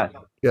assault. Yeah.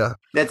 Yeah.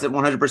 That's a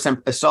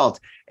 100% assault.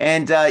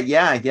 And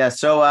yeah.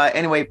 So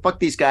anyway, fuck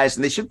these guys.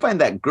 And they should find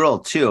that girl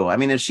too. I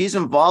mean, if she's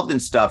involved in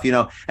stuff,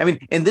 I mean,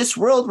 in this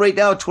world right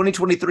now,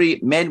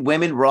 2023, men,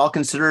 women, we're all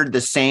considered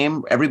the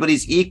same.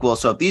 Everybody's equal.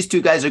 So if these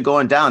two guys are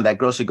going down, that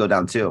girl should go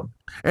down too.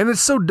 And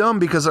it's so dumb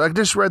because I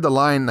just read the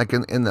line like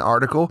in the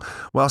article.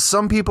 While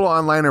some people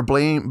online are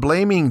blaming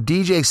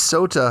DJ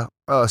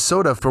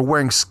Soda for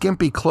wearing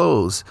skimpy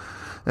clothes.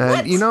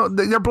 And,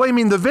 they're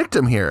blaming the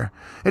victim here.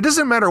 It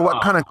doesn't matter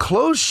what kind of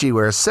clothes she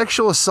wears.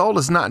 Sexual assault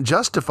is not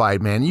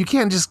justified, man. You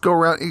can't just go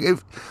around.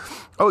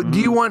 Do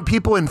you want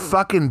people in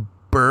fucking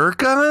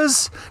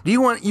burqas? Do you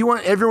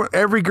want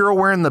every girl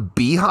wearing the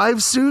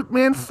beehive suit?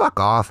 Man, fuck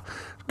off.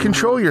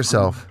 Control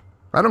yourself.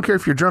 I don't care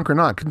if you're drunk or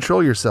not.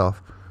 Control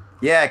yourself.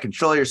 Yeah,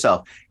 control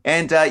yourself.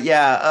 And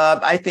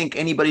I think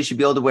anybody should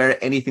be able to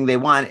wear anything they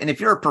want. And if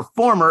you're a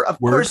performer, of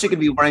course, you could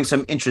be wearing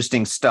some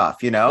interesting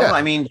stuff, Yeah.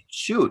 I mean,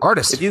 shoot.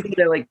 Artist. If you go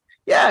to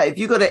if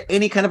you go to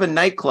any kind of a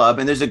nightclub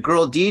and there's a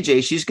girl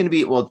DJ, she's going to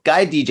be,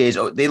 guy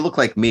DJs, they look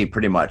like me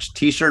pretty much.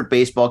 T-shirt,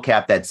 baseball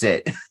cap, that's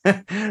it.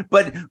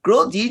 But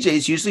girl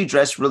DJs usually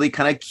dress really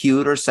kind of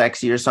cute or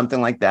sexy or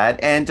something like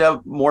that. And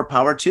more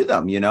power to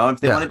them, if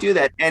they want to do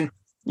that. And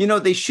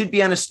they should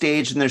be on a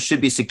stage and there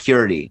should be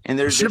security. And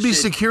there should be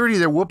security.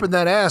 They're whooping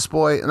that ass,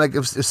 boy. Like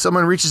if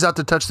someone reaches out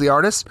to touch the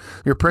artist,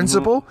 your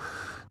principal,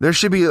 there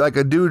should be like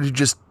a dude who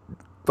just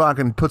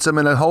fucking puts them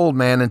in a hold,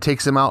 man, and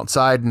takes them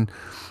outside and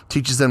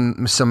teaches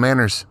them some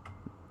manners.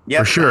 Yeah,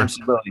 for sure.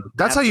 Absolutely.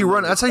 That's how you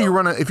run. That's how you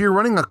run. If you're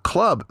running a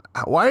club,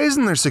 why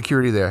isn't there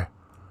security there?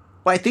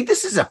 Well, I think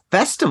this is a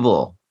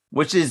festival,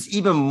 which is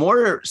even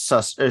more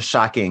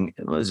shocking.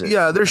 Was it?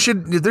 Yeah, there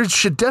should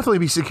definitely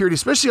be security,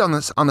 especially on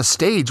the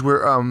stage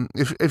where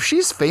if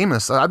she's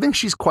famous, I think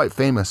she's quite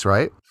famous,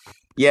 right?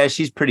 Yeah,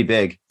 she's pretty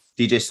big.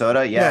 DJ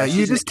Soda, yeah.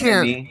 You just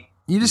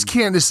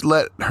can't just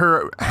let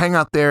her hang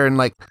out there and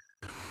like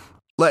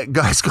let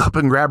guys go up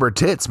and grab her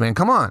tits, man.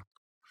 Come on.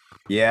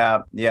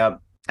 Yeah.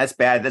 That's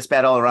bad. That's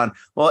bad all around.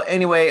 Well,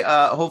 anyway,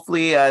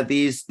 hopefully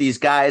these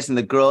guys and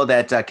the girl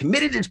that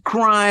committed this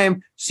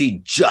crime see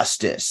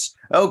justice.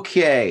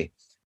 Okay,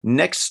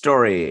 next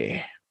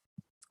story.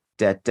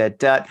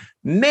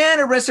 Man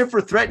arrested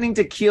for threatening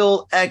to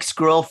kill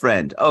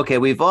ex-girlfriend. Okay,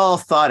 we've all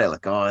thought it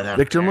like,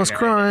 victimless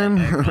crime.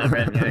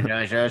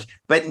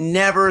 But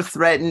never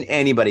threaten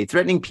anybody.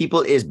 Threatening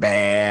people is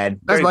bad.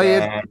 That's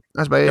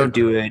bad. Don't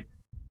do it.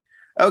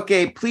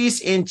 Okay, police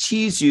in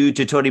Chizu,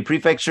 Tottori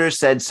Prefecture,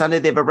 said Sunday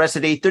they've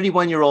arrested a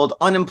 31-year-old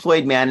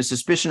unemployed man in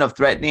suspicion of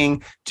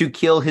threatening to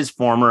kill his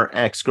former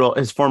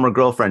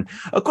girlfriend.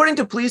 According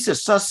to police, the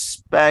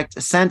suspect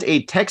sent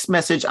a text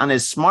message on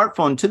his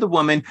smartphone to the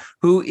woman,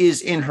 who is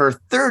in her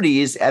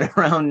 30s, at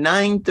around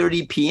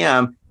 9:30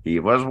 p.m. He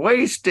was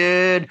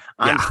wasted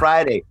on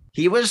Friday.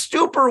 He was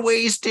super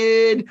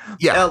wasted.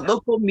 Yeah.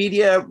 Local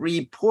media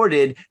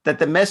reported that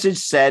the message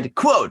said,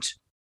 quote,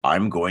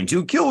 "I'm going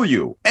to kill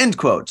you," end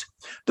quote.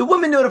 The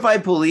woman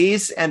notified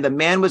police and the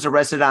man was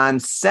arrested on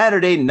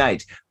Saturday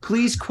night.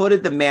 Police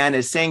quoted the man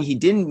as saying he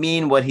didn't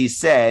mean what he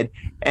said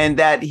and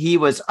that he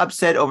was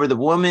upset over the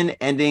woman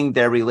ending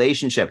their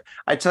relationship.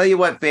 I tell you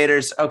what,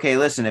 faders. Okay,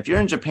 listen, if you're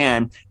in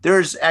Japan,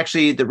 there's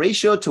actually the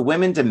ratio to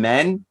women to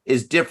men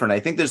is different.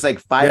 I think there's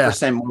like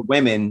 5% more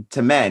women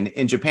to men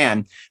in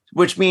Japan,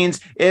 which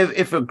means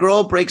if a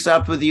girl breaks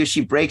up with you,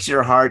 she breaks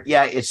your heart.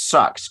 Yeah, it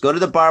sucks. Go to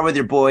the bar with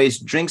your boys,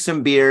 drink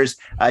some beers,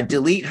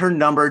 delete her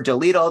number,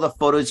 delete all the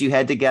photos you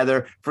had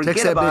together. Forget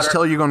Text that about bitch, her.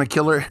 tell you you're going to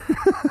kill her.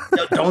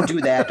 No, don't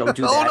do that. Don't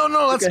do that. Oh,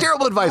 no. That's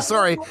terrible advice.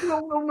 Sorry.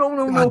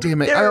 No. God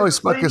damn it. I always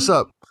fuck this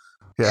up.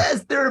 Yeah.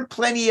 Yes, there are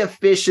plenty of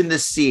fish in the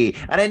sea.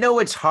 And I know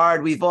it's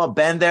hard. We've all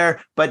been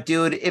there. But,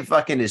 dude, it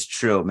fucking is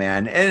true,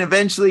 man. And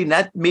eventually,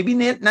 maybe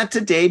not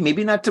today,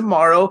 maybe not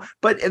tomorrow,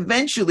 but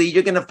eventually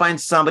you're going to find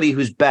somebody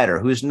who's better,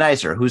 who's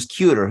nicer, who's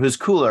cuter, who's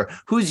cooler,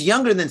 who's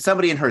younger than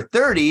somebody in her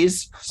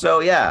 30s. So,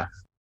 yeah.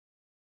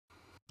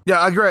 Yeah,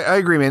 I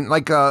agree, man.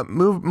 Like,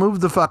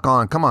 move the fuck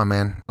on. Come on,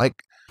 man.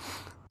 Like,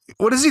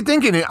 what is he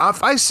thinking?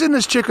 If I send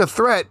this chick a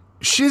threat,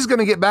 she's going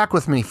to get back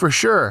with me for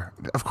sure.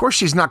 Of course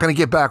she's not going to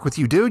get back with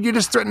you, dude. You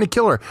just threatened to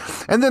kill her.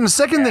 And then the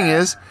second thing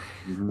is,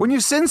 when you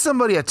send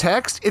somebody a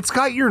text, it's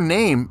got your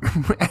name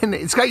and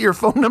it's got your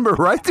phone number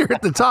right there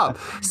at the top.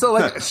 So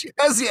like she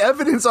has the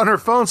evidence on her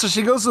phone. So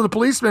she goes to the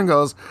policeman and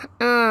goes,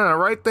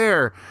 right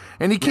there.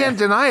 And he can't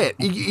deny it.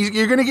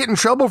 You're going to get in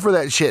trouble for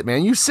that shit,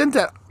 man. You sent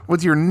that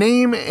with your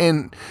name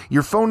and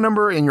your phone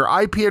number and your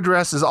IP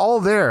address is all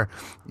there.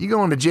 You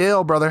going to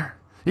jail, brother.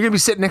 You're going to be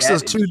sitting next to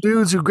those two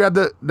dudes who grabbed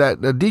the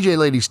DJ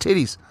lady's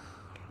titties.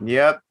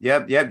 Yep. You're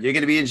going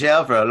to be in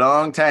jail for a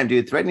long time,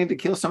 dude. Threatening to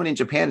kill somebody in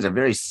Japan is a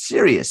very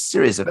serious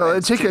offense. No, they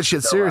take that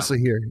shit seriously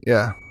here.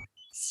 Yeah.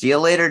 See you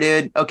later,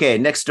 dude. Okay,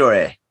 next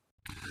story.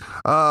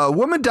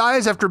 Woman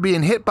dies after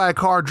being hit by a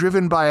car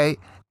driven by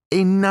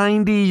a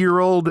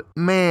 90-year-old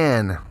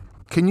man.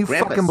 Can you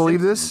fucking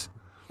believe this?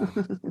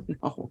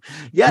 No.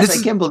 Yes,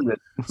 I can believe it.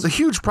 It's a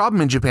huge problem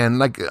in Japan.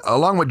 Like,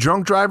 along with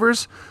drunk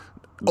drivers,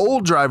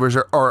 old drivers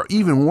are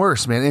even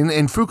worse, man.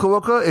 In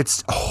Fukuoka,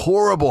 it's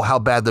horrible how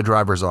bad the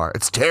drivers are.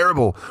 It's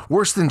terrible.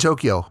 Worse than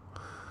Tokyo.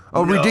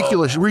 Oh,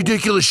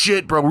 ridiculous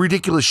shit, bro.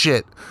 Ridiculous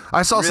shit.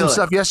 I saw some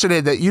stuff yesterday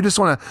that you just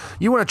want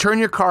to turn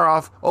your car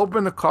off,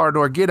 open the car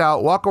door, get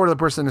out, walk over to the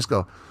person and just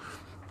go,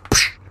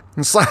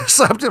 and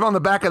slapped him on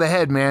the back of the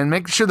head, man.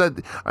 Make sure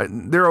that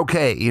they're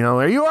okay. You know,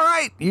 are you all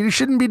right? You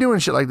shouldn't be doing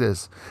shit like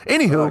this.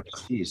 Anywho,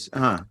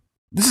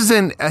 this is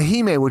in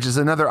Ehime, which is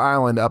another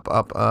island up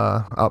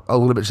a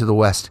little bit to the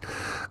west.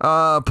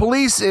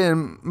 Police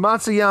in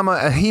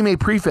Matsuyama, Ehime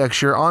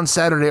Prefecture, on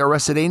Saturday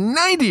arrested a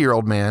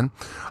 90-year-old man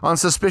on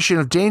suspicion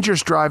of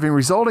dangerous driving,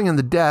 resulting in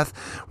the death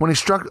when he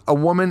struck a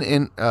woman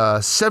in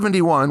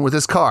 71 with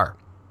his car.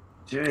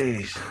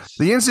 Jesus.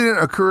 The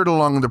incident occurred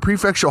along the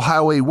prefectural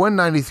highway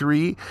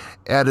 193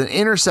 at an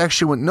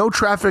intersection with no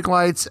traffic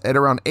lights at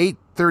around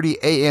 8:30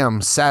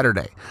 a.m.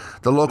 Saturday,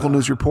 the local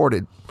news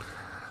reported.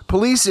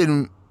 Police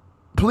said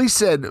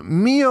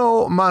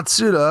Mio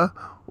Matsuda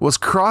was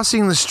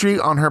crossing the street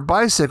on her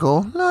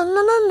bicycle,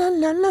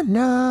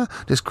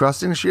 just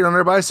crossing the street on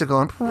her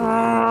bicycle,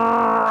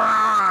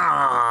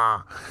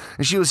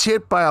 and she was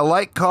hit by a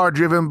light car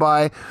driven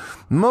by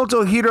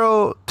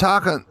Motohiro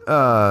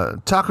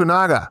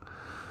Takunaga.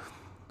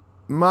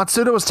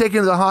 Matsuda was taken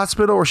to the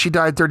hospital where she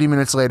died 30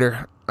 minutes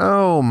later.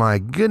 Oh my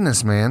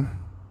goodness, man.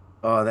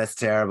 Oh, that's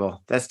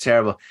terrible. That's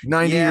terrible.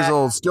 90 years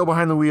old, still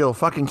behind the wheel,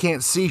 fucking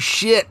can't see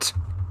shit.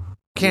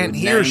 Can't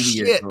hear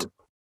shit.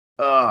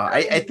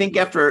 I think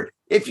after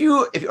all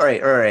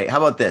right, how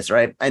about this,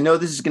 right? I know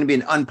this is going to be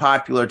an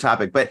unpopular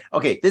topic, but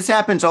okay, this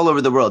happens all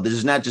over the world. This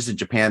is not just a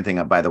Japan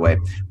thing, by the way.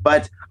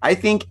 But I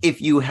think if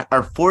you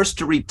are forced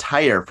to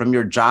retire from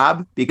your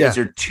job because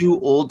you're too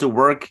old to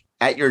work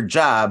at your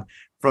job,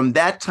 from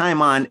that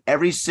time on,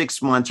 every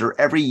 6 months or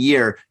every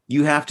year,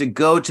 you have to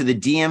go to the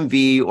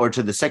DMV or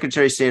to the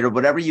Secretary of State or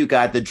whatever you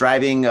got, the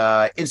driving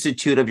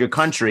institute of your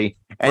country.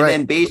 And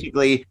then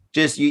basically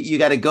just you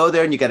got to go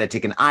there and you got to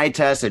take an eye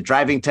test, a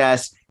driving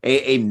test,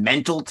 a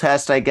mental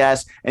test, I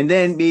guess. And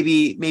then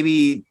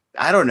maybe,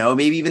 I don't know,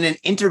 maybe even an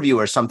interview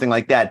or something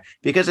like that.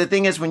 Because the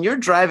thing is, when you're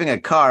driving a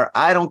car,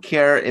 I don't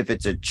care if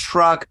it's a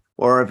truck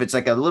or if it's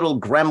like a little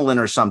gremlin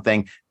or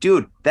something,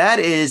 dude, that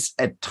is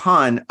a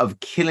ton of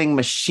killing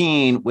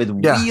machine with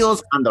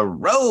wheels on the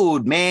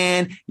road,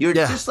 man. You're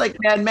just like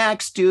Mad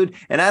Max, dude.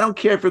 And I don't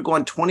care if you're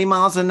going 20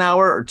 miles an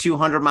hour or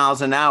 200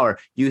 miles an hour.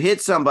 You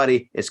hit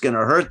somebody, it's going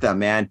to hurt them,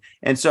 man.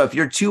 And so if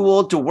you're too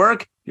old to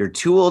work, you're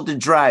too old to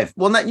drive.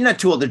 Well, you're not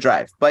too old to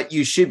drive, but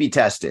you should be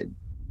tested.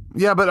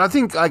 Yeah, but I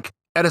think like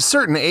at a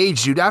certain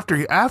age, dude,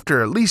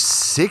 after at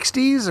least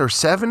 60s or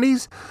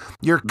 70s,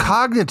 your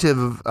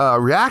cognitive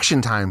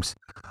reaction times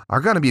are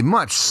going to be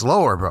much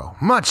slower, bro.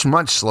 Much,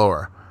 much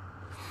slower.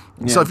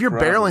 Yeah, so if you're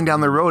barreling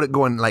down the road at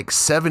going like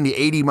 70,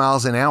 80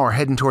 miles an hour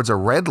heading towards a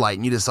red light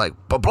and you just like,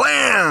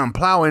 blam,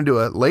 plow into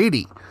a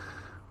lady,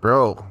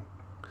 bro.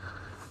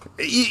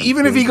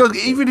 Even if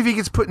he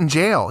gets put in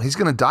jail, he's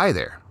going to die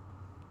there.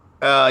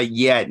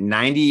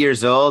 90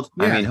 years old.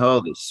 Yeah. I mean,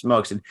 holy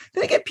smokes. And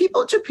then again,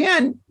 people in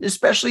Japan,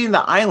 especially in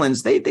the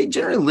islands, they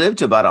generally live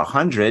to about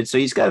 100. So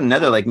he's got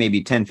another like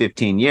maybe 10,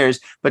 15 years.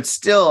 But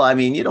still, I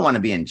mean, you don't want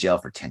to be in jail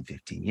for 10,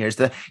 15 years.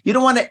 You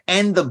don't want to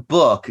end the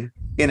book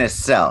in a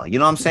cell. You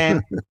know what I'm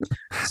saying?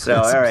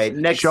 So, all right.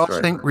 Next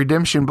Shawshank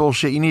Redemption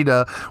bullshit. You need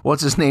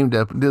what's his name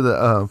to do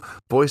the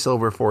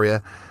voiceover for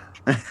you.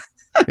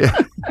 Yeah.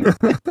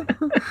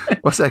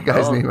 What's that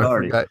guy's name? I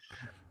forgot.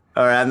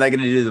 All right. I'm not going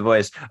to do the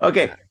voice.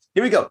 Okay.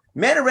 Here we go.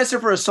 Man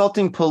arrested for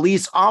assaulting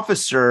police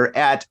officer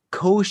at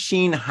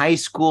Koshin High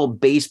School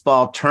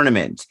baseball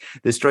tournament.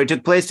 The story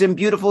took place in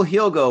beautiful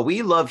Hyogo.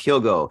 We love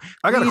Hyogo.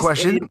 I got a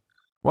question.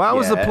 Why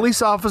was the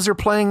police officer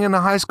playing in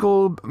a high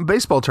school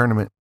baseball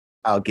tournament?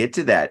 I'll get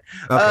to that.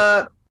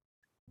 Okay.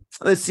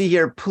 Let's see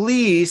here.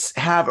 Police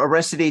have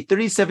arrested a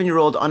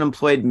 37-year-old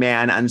unemployed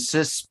man on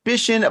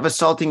suspicion of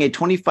assaulting a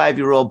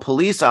 25-year-old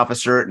police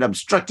officer and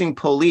obstructing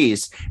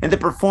police in the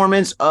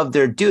performance of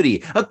their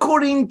duty.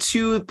 According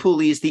to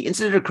police, the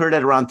incident occurred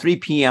at around 3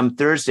 p.m.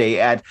 Thursday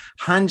at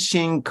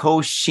Hanshin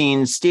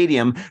Koshin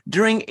Stadium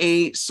during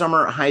a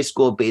summer high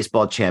school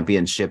baseball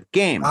championship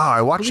game. Oh,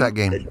 I watched that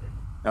game.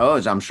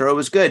 Oh, I'm sure it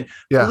was good.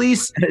 Yeah.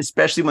 Police,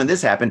 especially when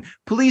this happened,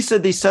 police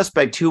said the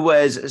suspect who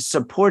was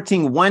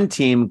supporting one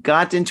team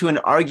got into an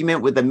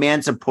argument with a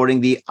man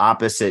supporting the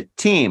opposite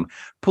team.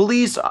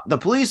 The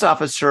police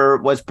officer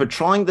was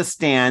patrolling the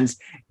stands,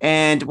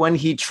 and when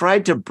he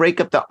tried to break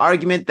up the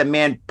argument, the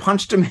man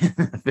punched him in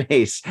the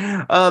face.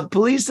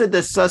 Police said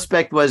the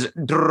suspect was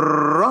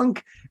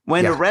drunk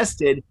when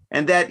arrested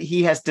and that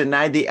he has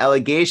denied the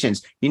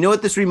allegations. You know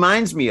what this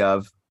reminds me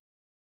of?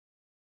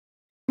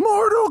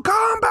 Mortal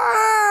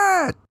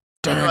Kombat!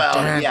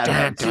 Well, yeah,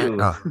 that too.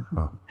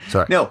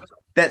 Sorry. No,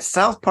 that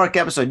South Park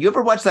episode. You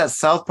ever watch that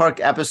South Park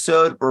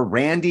episode where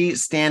Randy,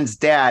 Stan's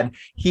dad,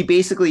 he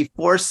basically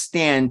forced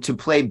Stan to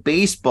play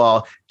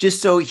baseball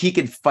just so he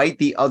could fight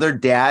the other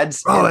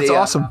dads? Oh, that's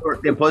awesome.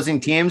 The opposing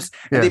teams.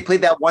 And they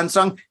played that one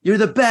song, "You're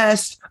the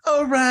best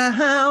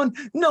around.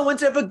 No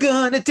one's ever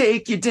gonna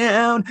take you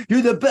down.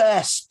 You're the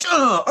best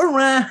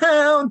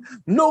around.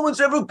 No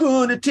one's ever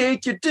gonna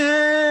take you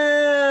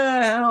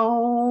down."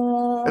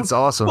 That's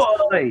awesome.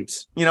 Right.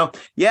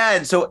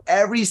 And so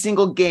every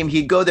single game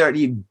he'd go there and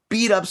he'd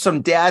beat up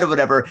some dad or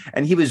whatever,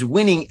 and he was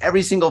winning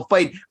every single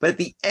fight. But at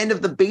the end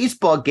of the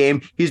baseball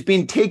game, he's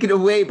being taken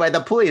away by the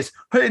police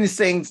and he's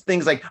saying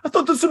things like, "I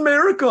thought this was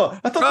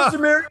America. I thought this was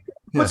America.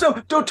 What's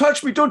up? Don't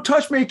touch me. Don't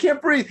touch me. I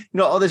can't breathe."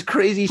 All this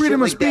crazy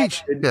freedom shit. Freedom of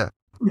speech. Yeah.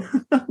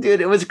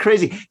 Dude, it was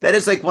crazy. That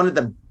is like one of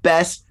the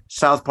best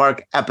South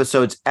Park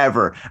episodes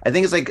ever. I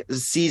think it's like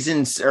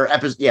season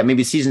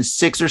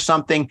 6 or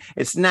something.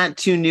 It's not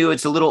too new.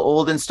 It's a little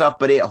old and stuff,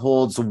 but it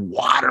holds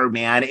water,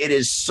 man. It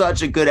is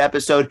such a good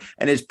episode,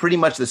 and it's pretty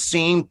much the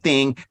same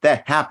thing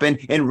that happened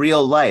in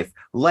real life.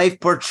 Life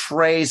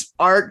portrays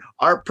art.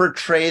 Art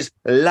portrays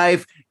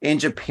life in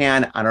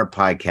Japan on our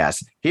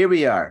podcast. Here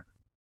we are.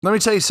 Let me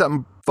tell you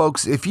something,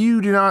 folks. If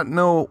you do not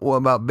know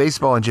about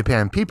baseball in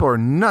Japan, people are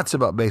nuts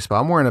about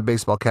baseball. I'm wearing a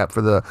baseball cap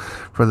for the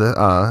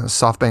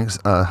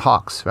SoftBank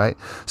Hawks, right?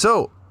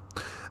 So,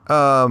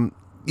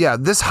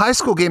 this high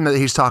school game that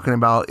he's talking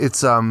about,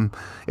 it's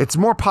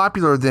more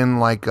popular than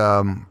like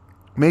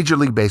Major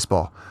League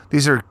Baseball.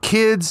 These are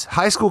kids,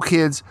 high school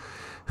kids,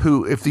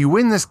 who, if you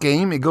win this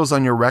game, it goes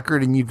on your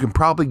record, and you can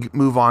probably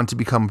move on to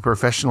become a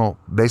professional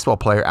baseball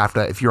player after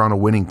that if you're on a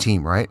winning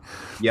team, right?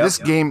 This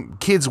game,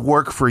 kids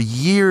work for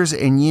years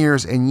and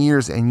years and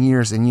years and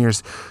years and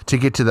years to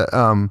get to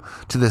the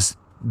to this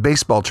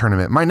baseball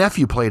tournament. My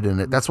nephew played in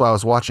it. That's why I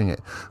was watching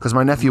it, because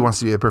my nephew wants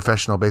to be a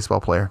professional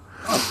baseball player.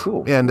 Oh,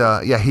 cool. And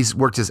he's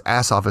worked his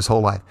ass off his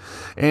whole life.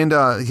 And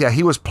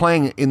he was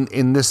playing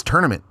in this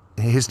tournament.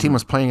 His team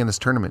was playing in this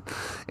tournament.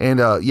 And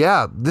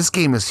this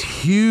game is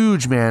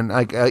huge, man.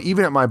 Like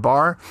even at my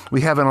bar,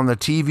 we have it on the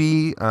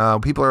TV.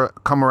 People are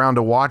come around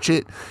to watch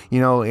it,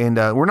 and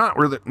we're not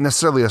really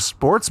necessarily a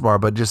sports bar,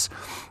 but just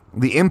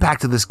the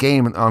impact of this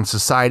game on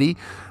society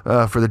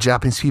for the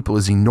Japanese people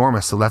is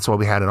enormous. So that's why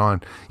we had it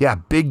on. Yeah,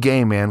 big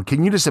game, man.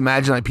 Can you just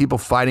imagine like people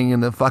fighting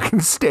in the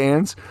fucking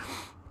stands?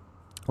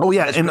 Oh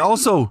yeah, and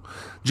also,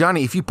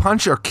 Johnny, if you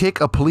punch or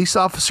kick a police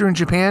officer in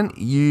Japan,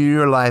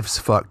 your life's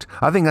fucked.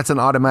 I think that's an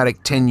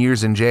automatic 10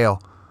 years in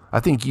jail. I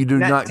think you do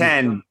not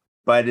 10,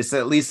 but it's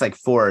at least like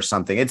 4 or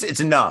something. It's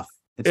enough.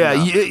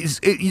 Enough.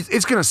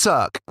 It's gonna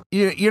suck.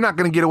 You're not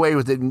gonna get away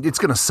with it. It's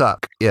gonna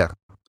suck. Yeah.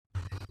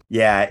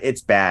 Yeah,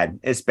 it's bad.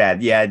 It's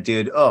bad. Yeah,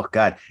 dude. Oh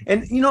God.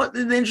 And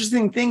the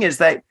interesting thing is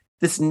that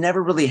this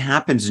never really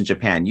happens in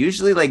Japan.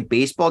 Usually like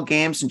baseball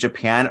games in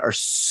Japan are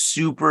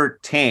super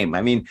tame.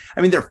 I mean,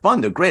 they're fun.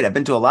 They're great. I've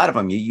been to a lot of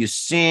them. You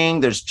sing,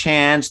 there's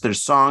chants,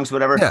 there's songs,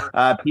 whatever.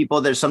 Yeah.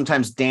 There's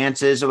sometimes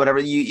dances or whatever.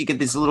 You get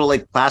these little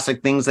like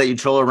plastic things that you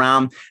troll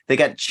around. They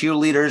got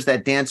cheerleaders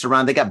that dance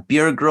around. They got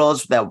beer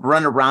girls that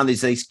run around,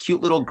 these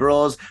cute little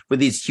girls with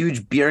these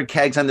huge beer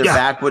kegs on their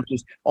back, which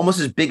is almost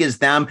as big as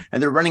them.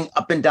 And they're running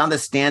up and down the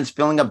stands,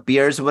 filling up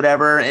beers or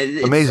whatever.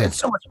 Amazing. It's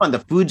so much fun. The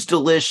food's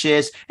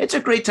delicious. It's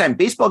a great time.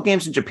 Baseball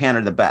games in Japan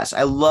are the best.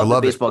 I love the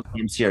baseball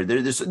games here.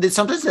 There's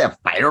sometimes they have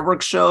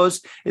fireworks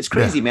shows. It's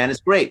crazy, man. It's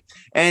great.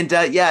 And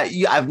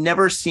I've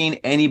never seen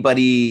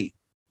anybody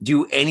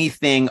do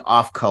anything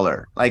off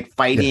color, like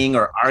fighting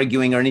or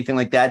arguing or anything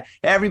like that.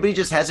 Everybody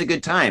just has a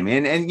good time.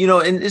 And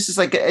this is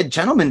like a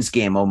gentleman's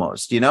game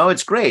almost,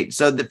 it's great.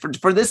 So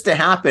for this to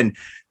happen,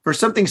 for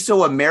something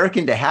so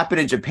American to happen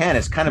in Japan,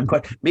 it's kind of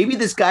maybe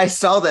this guy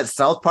saw that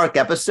South Park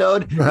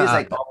episode. He's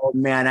like, oh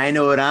man, I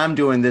know what I'm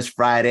doing this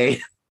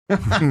Friday.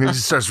 He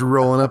just starts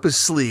rolling up his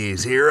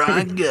sleeves. Here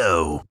I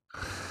go.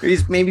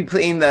 He's maybe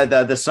playing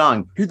the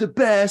song, "You're the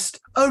best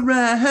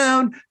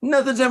around.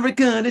 Nothing's ever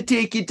gonna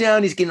take you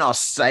down." He's getting all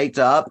psyched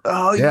up.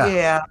 Oh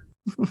yeah.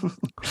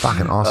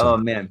 Fucking awesome. Oh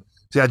man.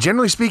 So, yeah,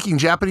 generally speaking,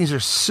 Japanese are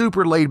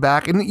super laid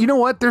back. And you know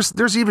what?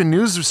 There's even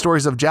news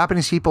stories of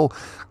Japanese people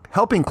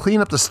helping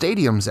clean up the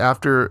stadiums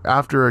after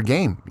a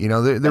game.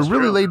 They're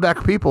really laid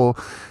back people.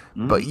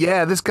 But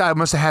yeah, this guy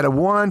must have had a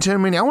one too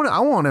many. I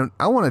want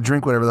to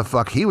drink whatever the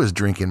fuck he was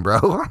drinking,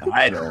 bro.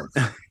 I don't.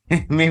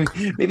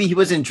 maybe he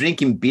wasn't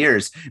drinking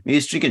beers. Maybe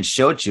he's drinking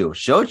shochu.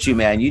 Shochu,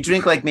 man. You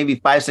drink like maybe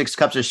 5-6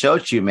 cups of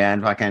shochu,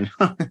 man. Fucking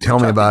tell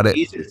me about it.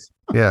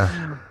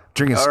 Yeah,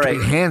 drinking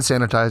straight hand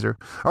sanitizer.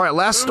 All right,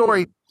 last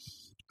story.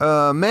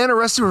 Man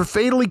arrested for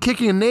fatally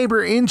kicking a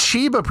neighbor in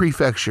Chiba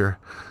Prefecture.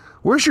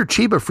 Where's your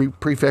Chiba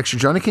Prefecture,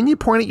 Johnny? Can you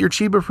point at your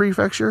Chiba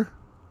Prefecture?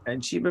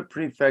 And Chiba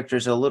Prefecture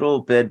is a little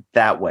bit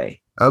that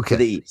way. Okay. To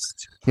the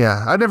east.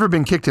 Yeah, I've never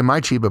been kicked in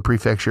my Chiba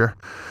Prefecture.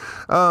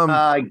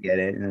 I get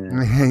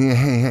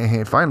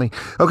it. Finally.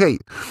 Okay.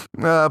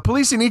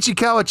 Police in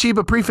Ichikawa,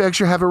 Chiba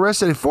Prefecture have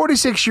arrested a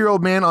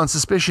 46-year-old man on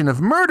suspicion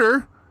of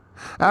murder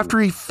after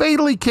he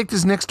fatally kicked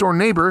his next-door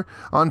neighbor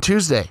on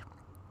Tuesday.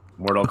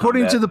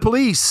 According to the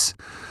police,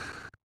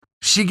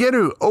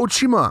 Shigeru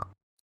Ochima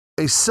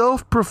A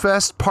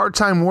self-professed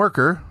part-time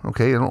worker,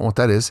 okay, I don't know what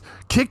that is,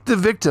 kicked the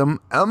victim,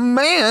 a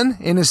man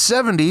in his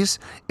 70s,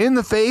 in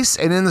the face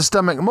and in the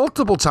stomach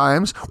multiple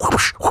times.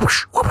 Whoosh,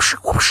 whoosh, whoosh,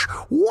 whoosh,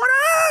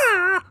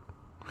 wah!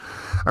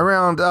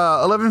 Around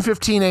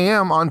 11:15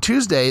 a.m. on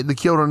Tuesday, the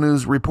Kyoto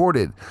News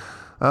reported.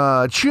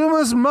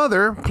 Chuma's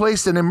mother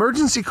placed an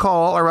emergency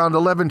call around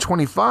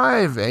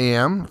 11:25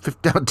 a.m.,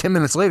 10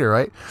 minutes later,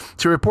 right,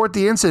 to report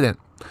the incident.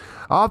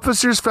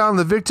 Officers found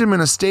the victim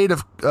in a state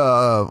of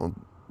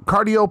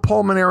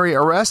cardiopulmonary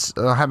arrest,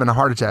 having a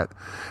heart attack,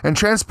 and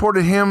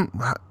transported him,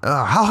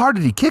 how hard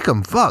did he kick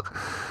him? Fuck.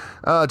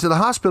 To the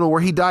hospital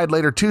where he died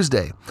later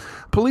Tuesday.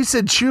 Police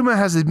said Chuma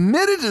has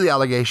admitted to the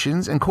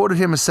allegations and quoted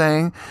him as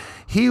saying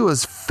he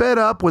was fed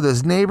up with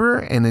his neighbor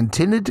and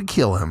intended to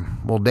kill him.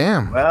 Well,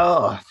 damn.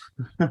 Well,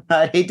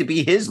 I'd hate to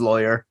be his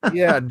lawyer.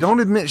 Yeah, don't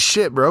admit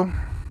shit, bro.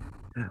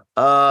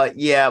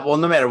 Yeah, well,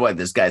 no matter what,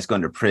 this guy's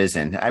going to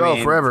prison. I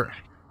mean, forever.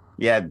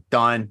 Yeah,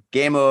 done.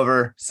 Game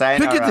over.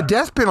 Sayonara. Could get the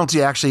death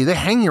penalty. Actually, they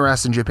hang your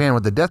ass in Japan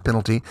with the death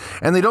penalty,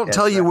 and they don't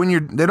tell you when you're.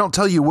 They don't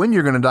tell you when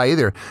you're going to die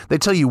either. They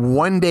tell you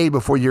one day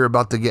before you're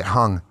about to get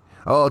hung.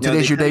 Oh,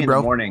 today's your day, bro.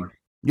 In the morning.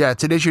 Yeah,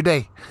 today's your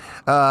day.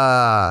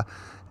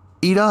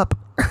 Eat up.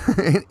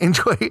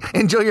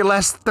 enjoy your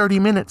last 30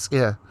 minutes.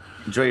 Yeah.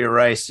 Enjoy your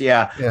rice.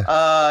 Yeah.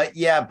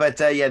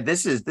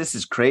 This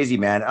is crazy,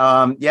 man.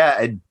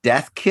 A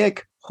death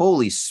kick.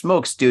 Holy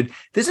smokes, dude.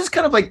 This is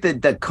kind of like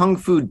the Kung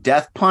Fu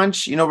death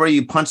punch, where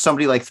you punch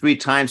somebody like 3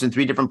 times in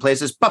 3 different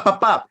places. Pop,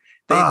 pop, pop.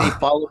 They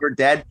fall over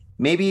dead.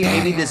 Maybe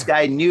this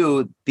guy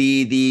knew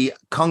the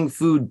Kung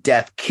Fu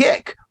death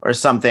kick or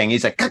something.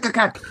 He's like,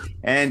 kak.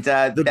 And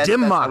the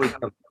dim mock.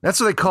 That's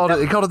what they called it.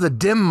 They called it the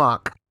dim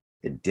mock.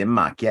 The dim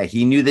mock. Yeah,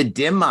 he knew the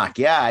dim mock.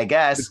 Yeah, I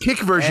guess. The kick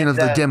version of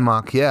the dim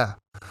mock. Yeah.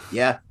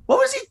 Yeah. What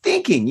was he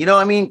thinking?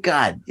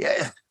 God.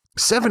 Yeah.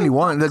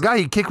 71. The guy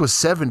he kicked was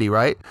 70,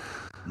 right?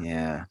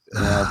 Yeah,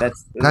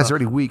 that's guy's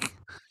already weak.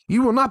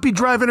 You will not be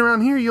driving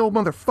around here, you old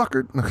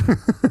motherfucker.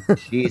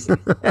 Jeez,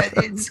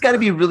 it's got to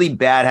be really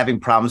bad having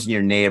problems with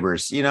your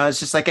neighbors. It's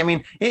just like, I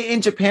mean,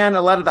 in Japan,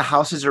 a lot of the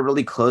houses are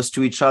really close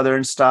to each other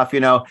and stuff.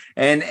 And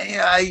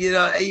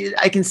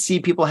I can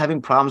see people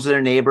having problems with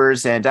their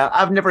neighbors, and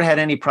I've never had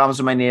any problems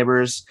with my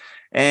neighbors.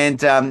 And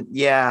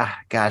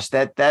gosh,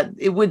 that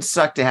it would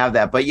suck to have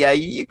that. But yeah,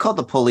 you call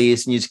the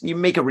police and you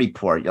make a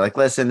report. You're like,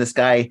 listen, this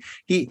guy,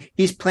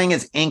 he's playing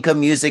his Inca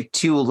music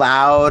too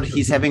loud.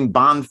 He's having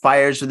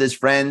bonfires with his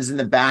friends in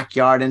the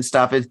backyard and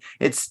stuff.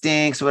 It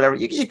stinks, whatever.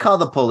 You call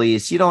the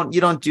police. You don't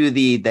do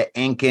the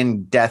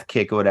Incan death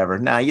kick or whatever.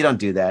 No, you don't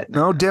do that.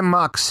 No dim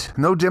mocks up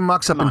in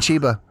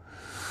Chiba.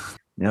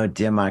 No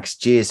Dimox.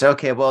 Jeez.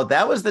 Okay. Well,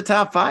 that was the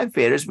top 5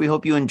 faders. We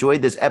hope you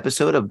enjoyed this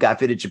episode of Got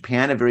Faded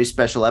Japan, a very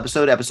special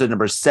episode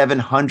number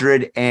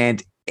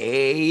 708.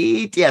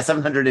 Yeah,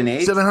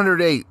 708.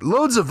 708.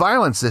 Loads of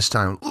violence this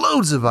time.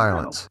 Loads of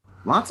violence.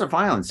 Lots of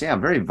violence. Yeah,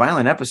 very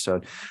violent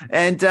episode.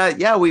 And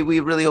we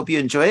really hope you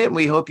enjoy it. And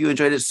we hope you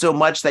enjoyed it so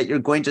much that you're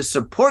going to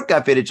support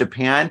Got Faded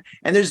Japan.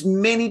 And there's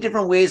many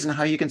different ways in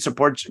how you can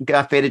support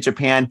Got Faded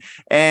Japan.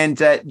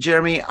 And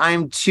Jeremy,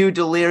 I'm too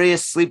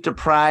delirious, sleep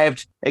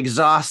deprived,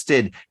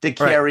 exhausted to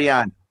carry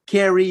on.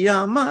 Carry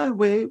on, my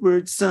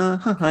wayward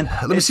son.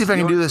 Let me see if I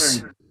can do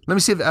this. Let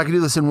me see if I can do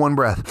this in one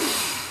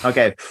breath.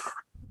 Okay.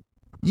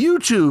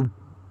 YouTube,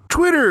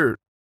 Twitter,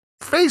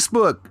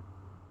 Facebook,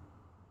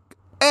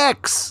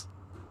 X,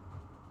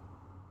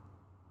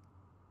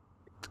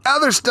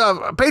 other stuff,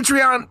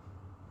 Patreon,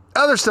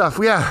 other stuff.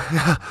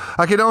 Yeah,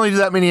 I can only do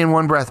that many in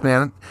one breath,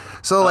 man.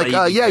 So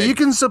you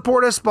can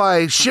support us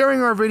by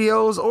sharing our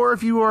videos, or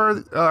if you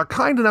are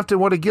kind enough to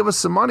want to give us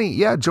some money,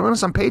 join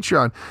us on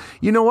Patreon.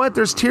 You know what?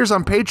 There's tiers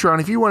on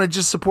Patreon. If you want to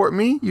just support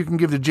me, you can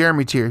give the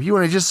Jeremy tier. If you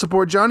want to just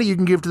support Johnny, you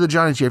can give to the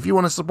Johnny tier. If you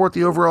want to support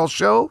the overall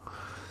show,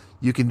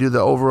 you can do the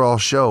overall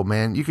show,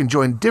 man. You can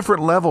join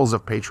different levels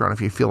of Patreon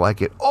if you feel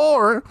like it.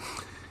 Or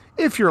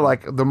if you're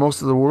like the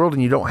most of the world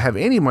and you don't have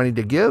any money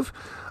to give,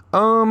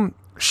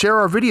 share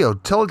our video.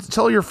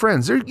 Tell your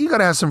friends. You got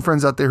to have some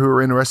friends out there who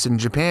are interested in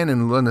Japan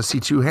and want to see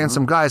 2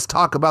 handsome guys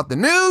talk about the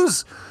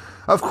news.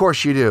 Of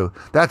course you do.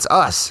 That's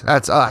us.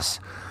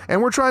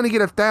 And we're trying to get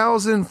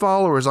 1,000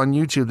 followers on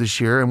YouTube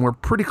this year, and we're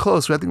pretty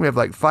close. I think we have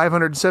like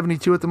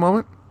 572 at the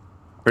moment.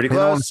 Pretty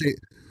close.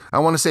 I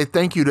want to say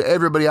thank you to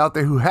everybody out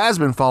there who has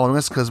been following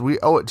us, because we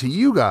owe it to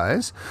you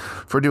guys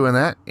for doing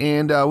that.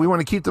 And we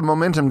want to keep the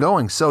momentum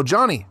going. So,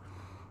 Johnny.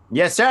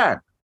 Yes,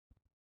 sir.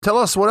 Tell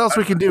us what else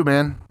we can do,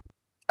 man.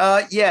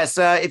 Yes.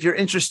 If you're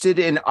interested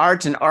in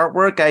art and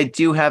artwork, I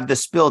do have the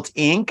Spilt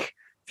Ink.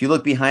 If you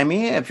look behind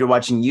me, if you're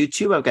watching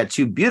YouTube, I've got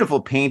 2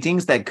 beautiful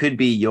paintings that could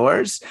be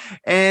yours.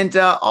 And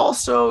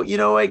also,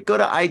 go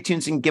to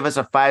iTunes and give us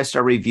a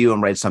 5-star review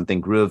and write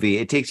something groovy.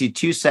 It takes you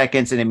 2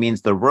 seconds and it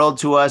means the world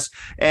to us.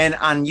 And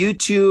on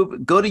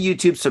YouTube, go to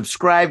YouTube,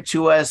 subscribe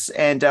to us,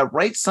 and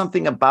write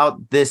something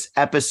about this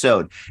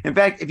episode. In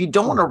fact, if you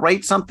don't want to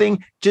write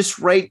something, just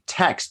write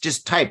text.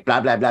 Just type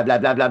blah, blah, blah, blah,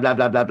 blah, blah, blah,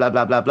 blah, blah, blah,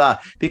 blah, blah, blah.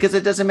 Because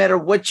it doesn't matter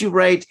what you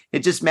write.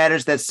 It just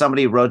matters that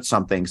somebody wrote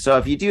something. So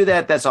if you do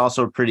that, that's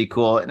also pretty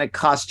cool. And it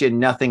costs you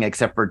nothing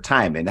except for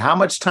time. And how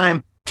much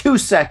time? 2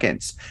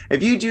 seconds.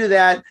 If you do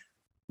that,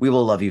 we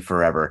will love you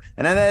forever.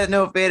 And on that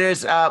note,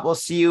 Faders, we'll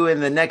see you in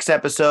the next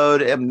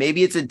episode.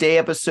 Maybe it's a day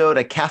episode,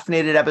 a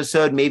caffeinated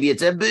episode. Maybe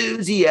it's a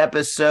boozy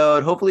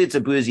episode. Hopefully it's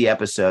a boozy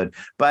episode.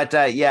 But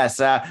yes,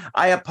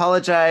 I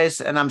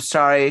apologize, and I'm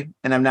sorry,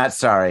 and I'm not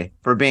sorry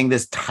for being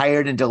this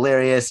tired and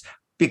delirious,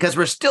 because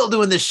we're still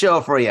doing this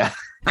show for you.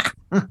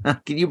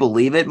 Can you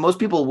believe it? Most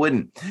people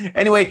wouldn't.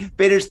 Anyway,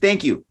 Faders,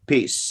 thank you.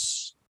 Peace.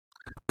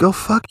 Go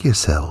fuck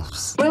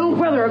yourselves. My little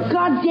brother, a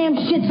goddamn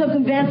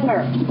shit-sucking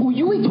vampire. Oh,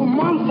 you wait till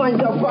Mom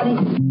finds out, buddy.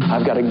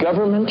 I've got a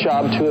government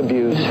job to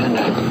abuse and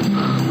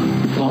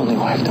a lonely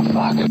wife to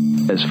fuck.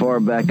 As far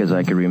back as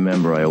I can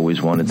remember, I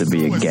always wanted to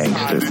be a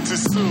gangster.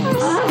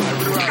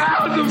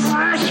 God, the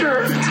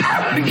pressure!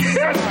 I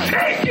can't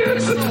take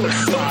it! I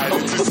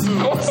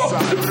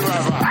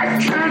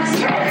can't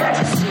take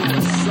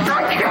it!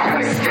 I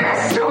can't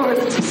stand to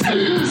it!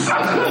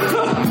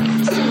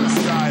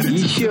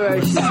 You sure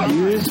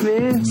excuse me?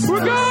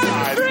 We're going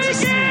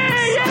freaking!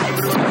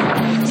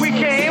 We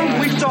came,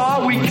 we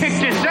saw, we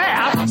kicked his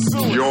ass.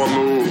 Your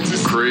move,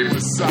 creep.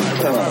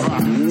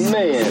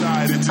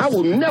 Man, I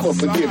will never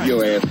forgive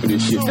your ass for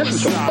this shit. This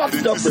is some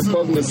fucked up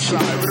repugnant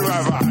shit.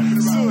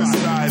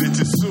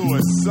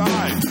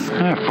 Suicide.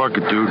 Fuck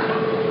it, dude.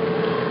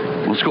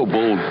 Let's go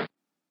bold.